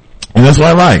 And that's what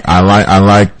I like. I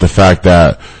like the fact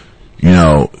that, you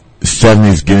know,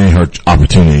 Stephanie's getting her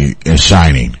opportunity and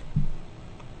shining.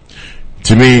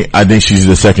 To me, I think she's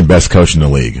the second best coach in the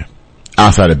league,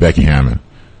 outside of Becky Hammond.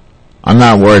 I'm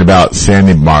not worried about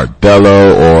Sandy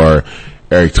Martello or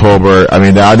Eric Tolbert. I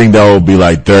mean, I think they'll be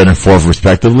like third and fourth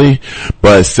respectively,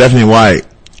 but Stephanie White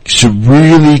should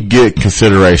really get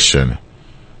consideration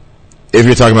if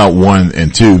you're talking about 1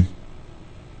 and 2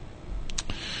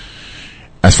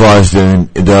 as far as the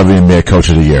WNBA Coach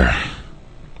of the Year.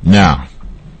 Now,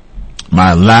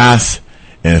 my last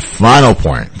and final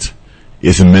point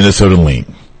is the Minnesota Lynx.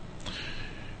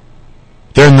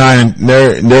 They're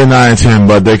 9-10,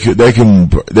 but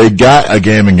they got a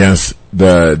game against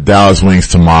the Dallas Wings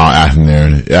tomorrow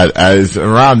afternoon.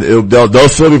 They'll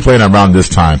still be playing around this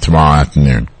time tomorrow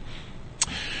afternoon.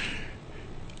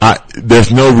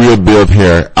 There's no real build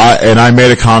here. I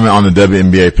made a comment on the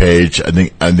WNBA page. I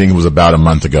think it was about a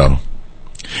month ago.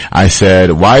 I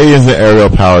said, why isn't Ariel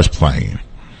Powers playing?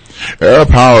 Ariel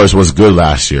Powers was good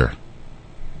last year.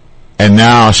 And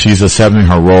now she's accepting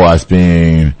her role as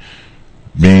being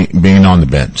on the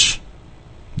bench.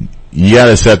 You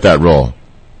gotta accept that role.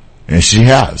 And she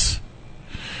has.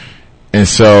 And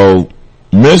so,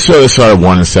 Minnesota started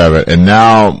 1-7, and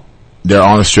now they're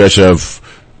on a stretch of,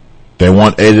 they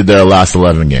won 8 of their last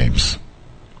 11 games.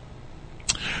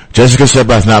 Jessica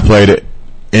Shepard has not played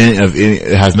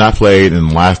in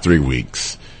the last 3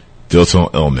 weeks due to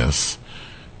illness.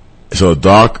 So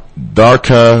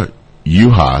Darka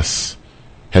Juhas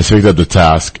has picked up the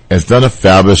task, has done a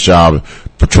fabulous job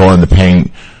patrolling the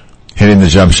paint, hitting the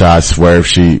jump shots where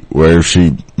she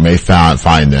may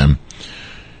find them.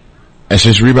 And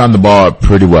she's rebounded the ball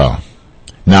pretty well.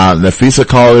 Now, Nafisa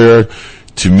Collier,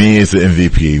 to me, is the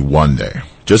MVP one day.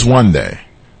 Just one day.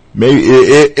 Maybe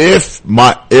if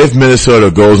Minnesota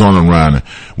goes on a run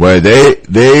where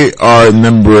they are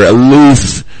number, at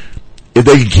least if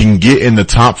they can get in the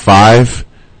top 5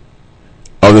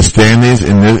 of the standings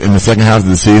in the second half of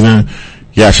the season,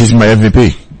 yeah, she's my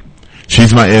MVP.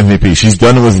 She's my MVP. She's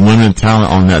done it with limited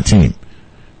talent on that team.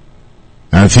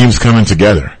 And the team's coming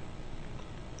together.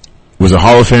 Was a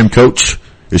Hall of Fame coach.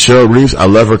 Is Cheryl Reeves. I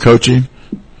love her coaching.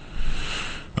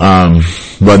 But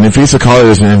Nafisa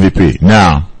Collier is an MVP.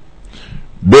 Now,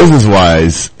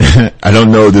 business-wise, I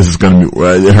don't know if this is going to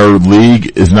be, her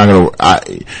league is not going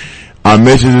to, I'm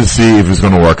interested to see if it's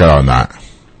going to work out or not.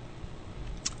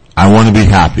 I want to be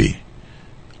happy.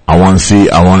 I want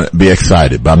to be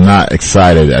excited, but I'm not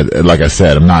excited. Like I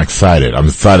said, I'm not excited. I'm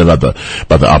excited about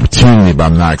the opportunity, but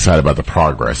I'm not excited about the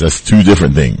progress. That's 2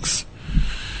 different things.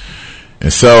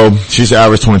 And so, she's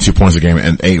averaged 22 points a game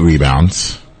and 8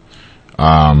 rebounds.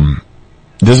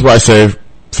 This is why I say,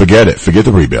 forget it. Forget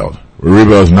the rebuild.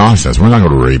 Rebuild is nonsense. We're not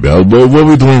going to rebuild. What are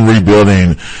we doing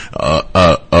rebuilding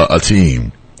a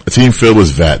team? A team filled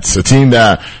with vets. A team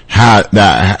that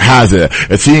has it.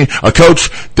 A coach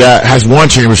that has won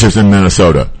championships in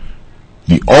Minnesota.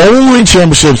 The only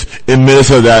championships in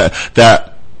Minnesota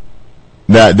that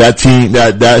team,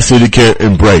 that city can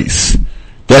embrace.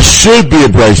 That should be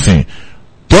embracing.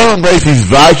 Don't embrace these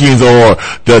Vikings or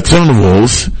the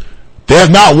Timberwolves. They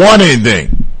have not won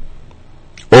anything.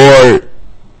 Or,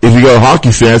 if you go to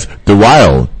hockey sense, the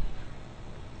Wild.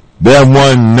 They have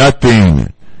won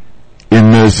nothing in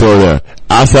Minnesota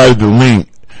outside of the Link.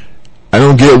 I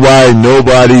don't get why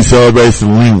nobody celebrates the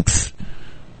Lynx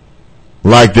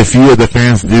like the few of the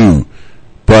fans do.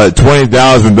 But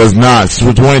 20,000 does not.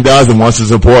 So 20,000 wants to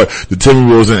support the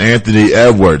Timberwolves and Anthony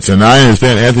Edwards. And I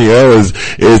understand Anthony Edwards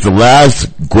is the last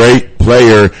great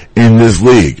player in this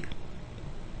league.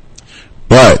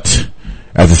 But,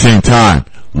 at the same time,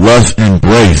 let's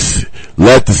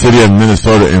let the city of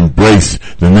Minnesota embrace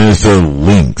the Minnesota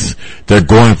Lynx. They're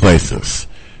going places.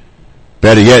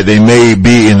 Better yet, they may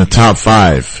be in the top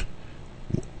 5.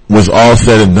 Was all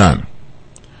said and done.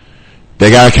 They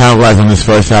gotta capitalize on this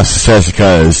first half success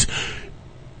because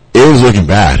it was looking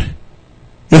bad.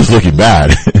 It was looking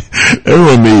bad.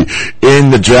 Everyone be in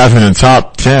the draft in the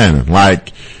top 10.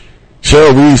 Like,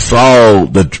 sure, we saw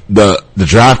the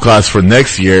draft class for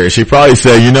next year. She probably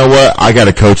said, you know what? I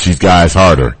gotta coach these guys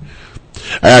harder.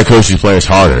 I gotta coach these players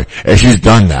harder. And she's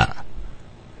done that.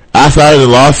 Outside of the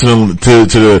loss to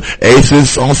the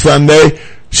Aces on Sunday,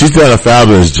 she's done a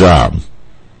fabulous job.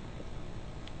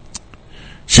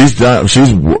 She's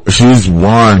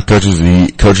won coaches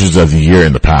of the year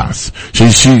in the past.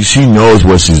 She knows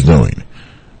what she's doing.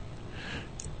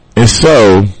 And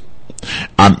so,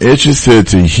 I'm interested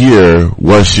to hear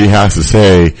what she has to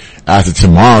say after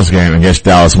tomorrow's game against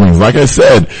Dallas Wings. Like I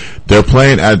said, they'll be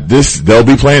playing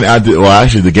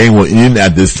the game will end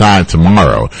at this time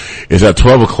tomorrow. It's at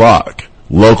 12 o'clock,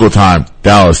 local time,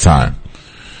 Dallas time.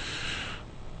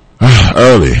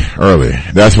 Early.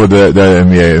 That's what the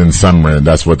NBA in summer,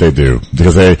 that's what they do.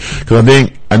 Because I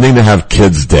think they have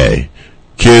kids day.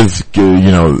 Kids,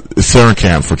 summer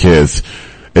camp for kids.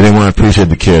 And they want to appreciate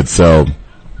the kids, so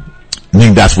I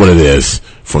think that's what it is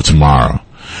for tomorrow.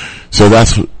 So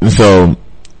that's the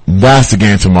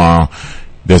game tomorrow.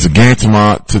 There's a game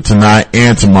tonight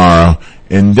and tomorrow.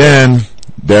 And then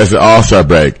there's the All-Star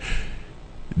break.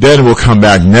 Then we'll come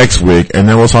back next week and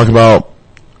then we'll talk about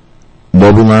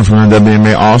what we learned from the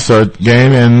WNBA All-Star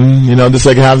game and, the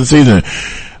second half of the season.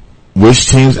 Which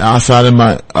teams outside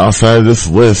of this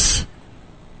list?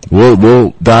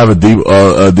 We'll dive a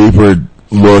deeper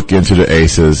look into the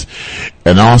aces.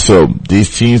 And also,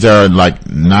 these teams that are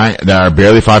that are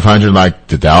barely 500, like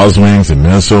the Dallas Wings, the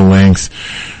Minnesota Lynx,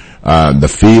 the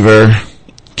Fever,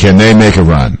 can they make a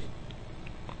run?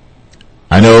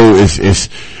 I know is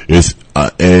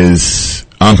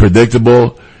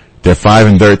unpredictable. They're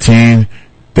 5-13.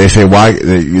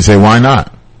 You say why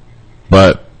not?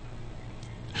 But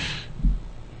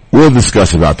we'll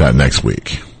discuss about that next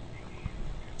week.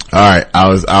 Alright, I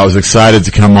was excited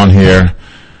to come on here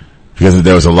because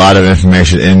there was a lot of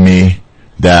information in me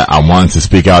that I wanted to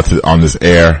speak out on this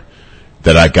air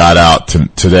that I got out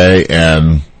today,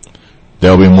 and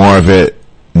there'll be more of it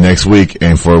next week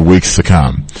and for weeks to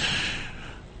come.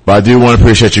 But I do want to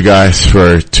appreciate you guys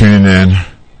for tuning in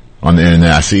on the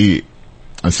internet. I see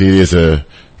it as a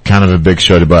kind of a big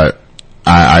show, but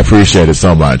I appreciate it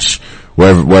so much.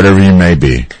 Whatever you may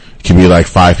be. It can be like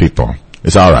 5 people.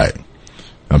 It's alright.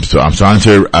 I'm starting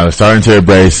to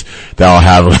embrace that I'll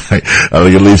have like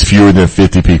at least fewer than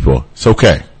 50 people. It's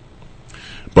okay.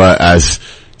 But as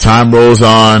time rolls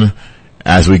on,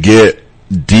 as we get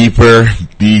deeper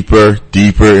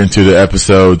into the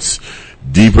episodes,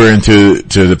 deeper into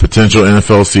the potential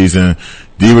NFL season,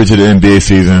 deeper to the NBA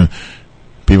season,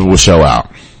 people will show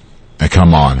out and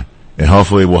come on. And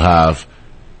hopefully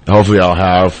I'll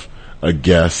have a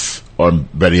guest, or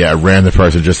better yet, a random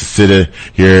person just to sit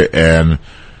here and,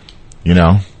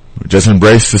 just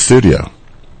embrace the studio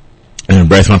and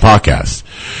embrace my podcast.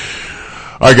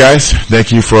 Alright guys,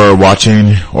 thank you for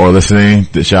watching or listening.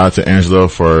 Shout out to Angelo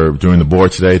for doing the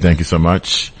board today. Thank you so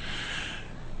much.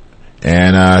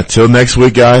 And till next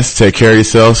week guys, take care of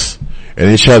yourselves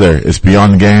and each other. It's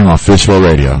Beyond the Game on Fishbowl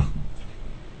Radio.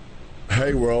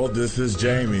 Hey world, this is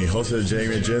Jamie, host of the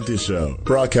Jamie and Genty Show,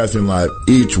 broadcasting live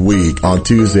each week on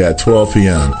Tuesday at 12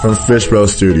 p.m. from Fishbowl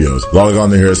Studios. Log on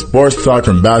to hear sports talk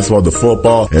from basketball to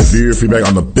football and view your feedback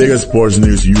on the biggest sports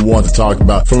news you want to talk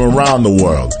about from around the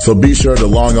world. So be sure to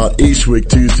log on each week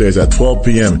Tuesdays at 12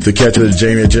 p.m. to catch the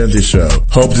Jamie and Genty Show.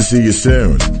 Hope to see you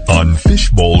soon on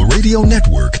Fishbowl Radio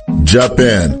Network. Jump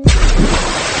in.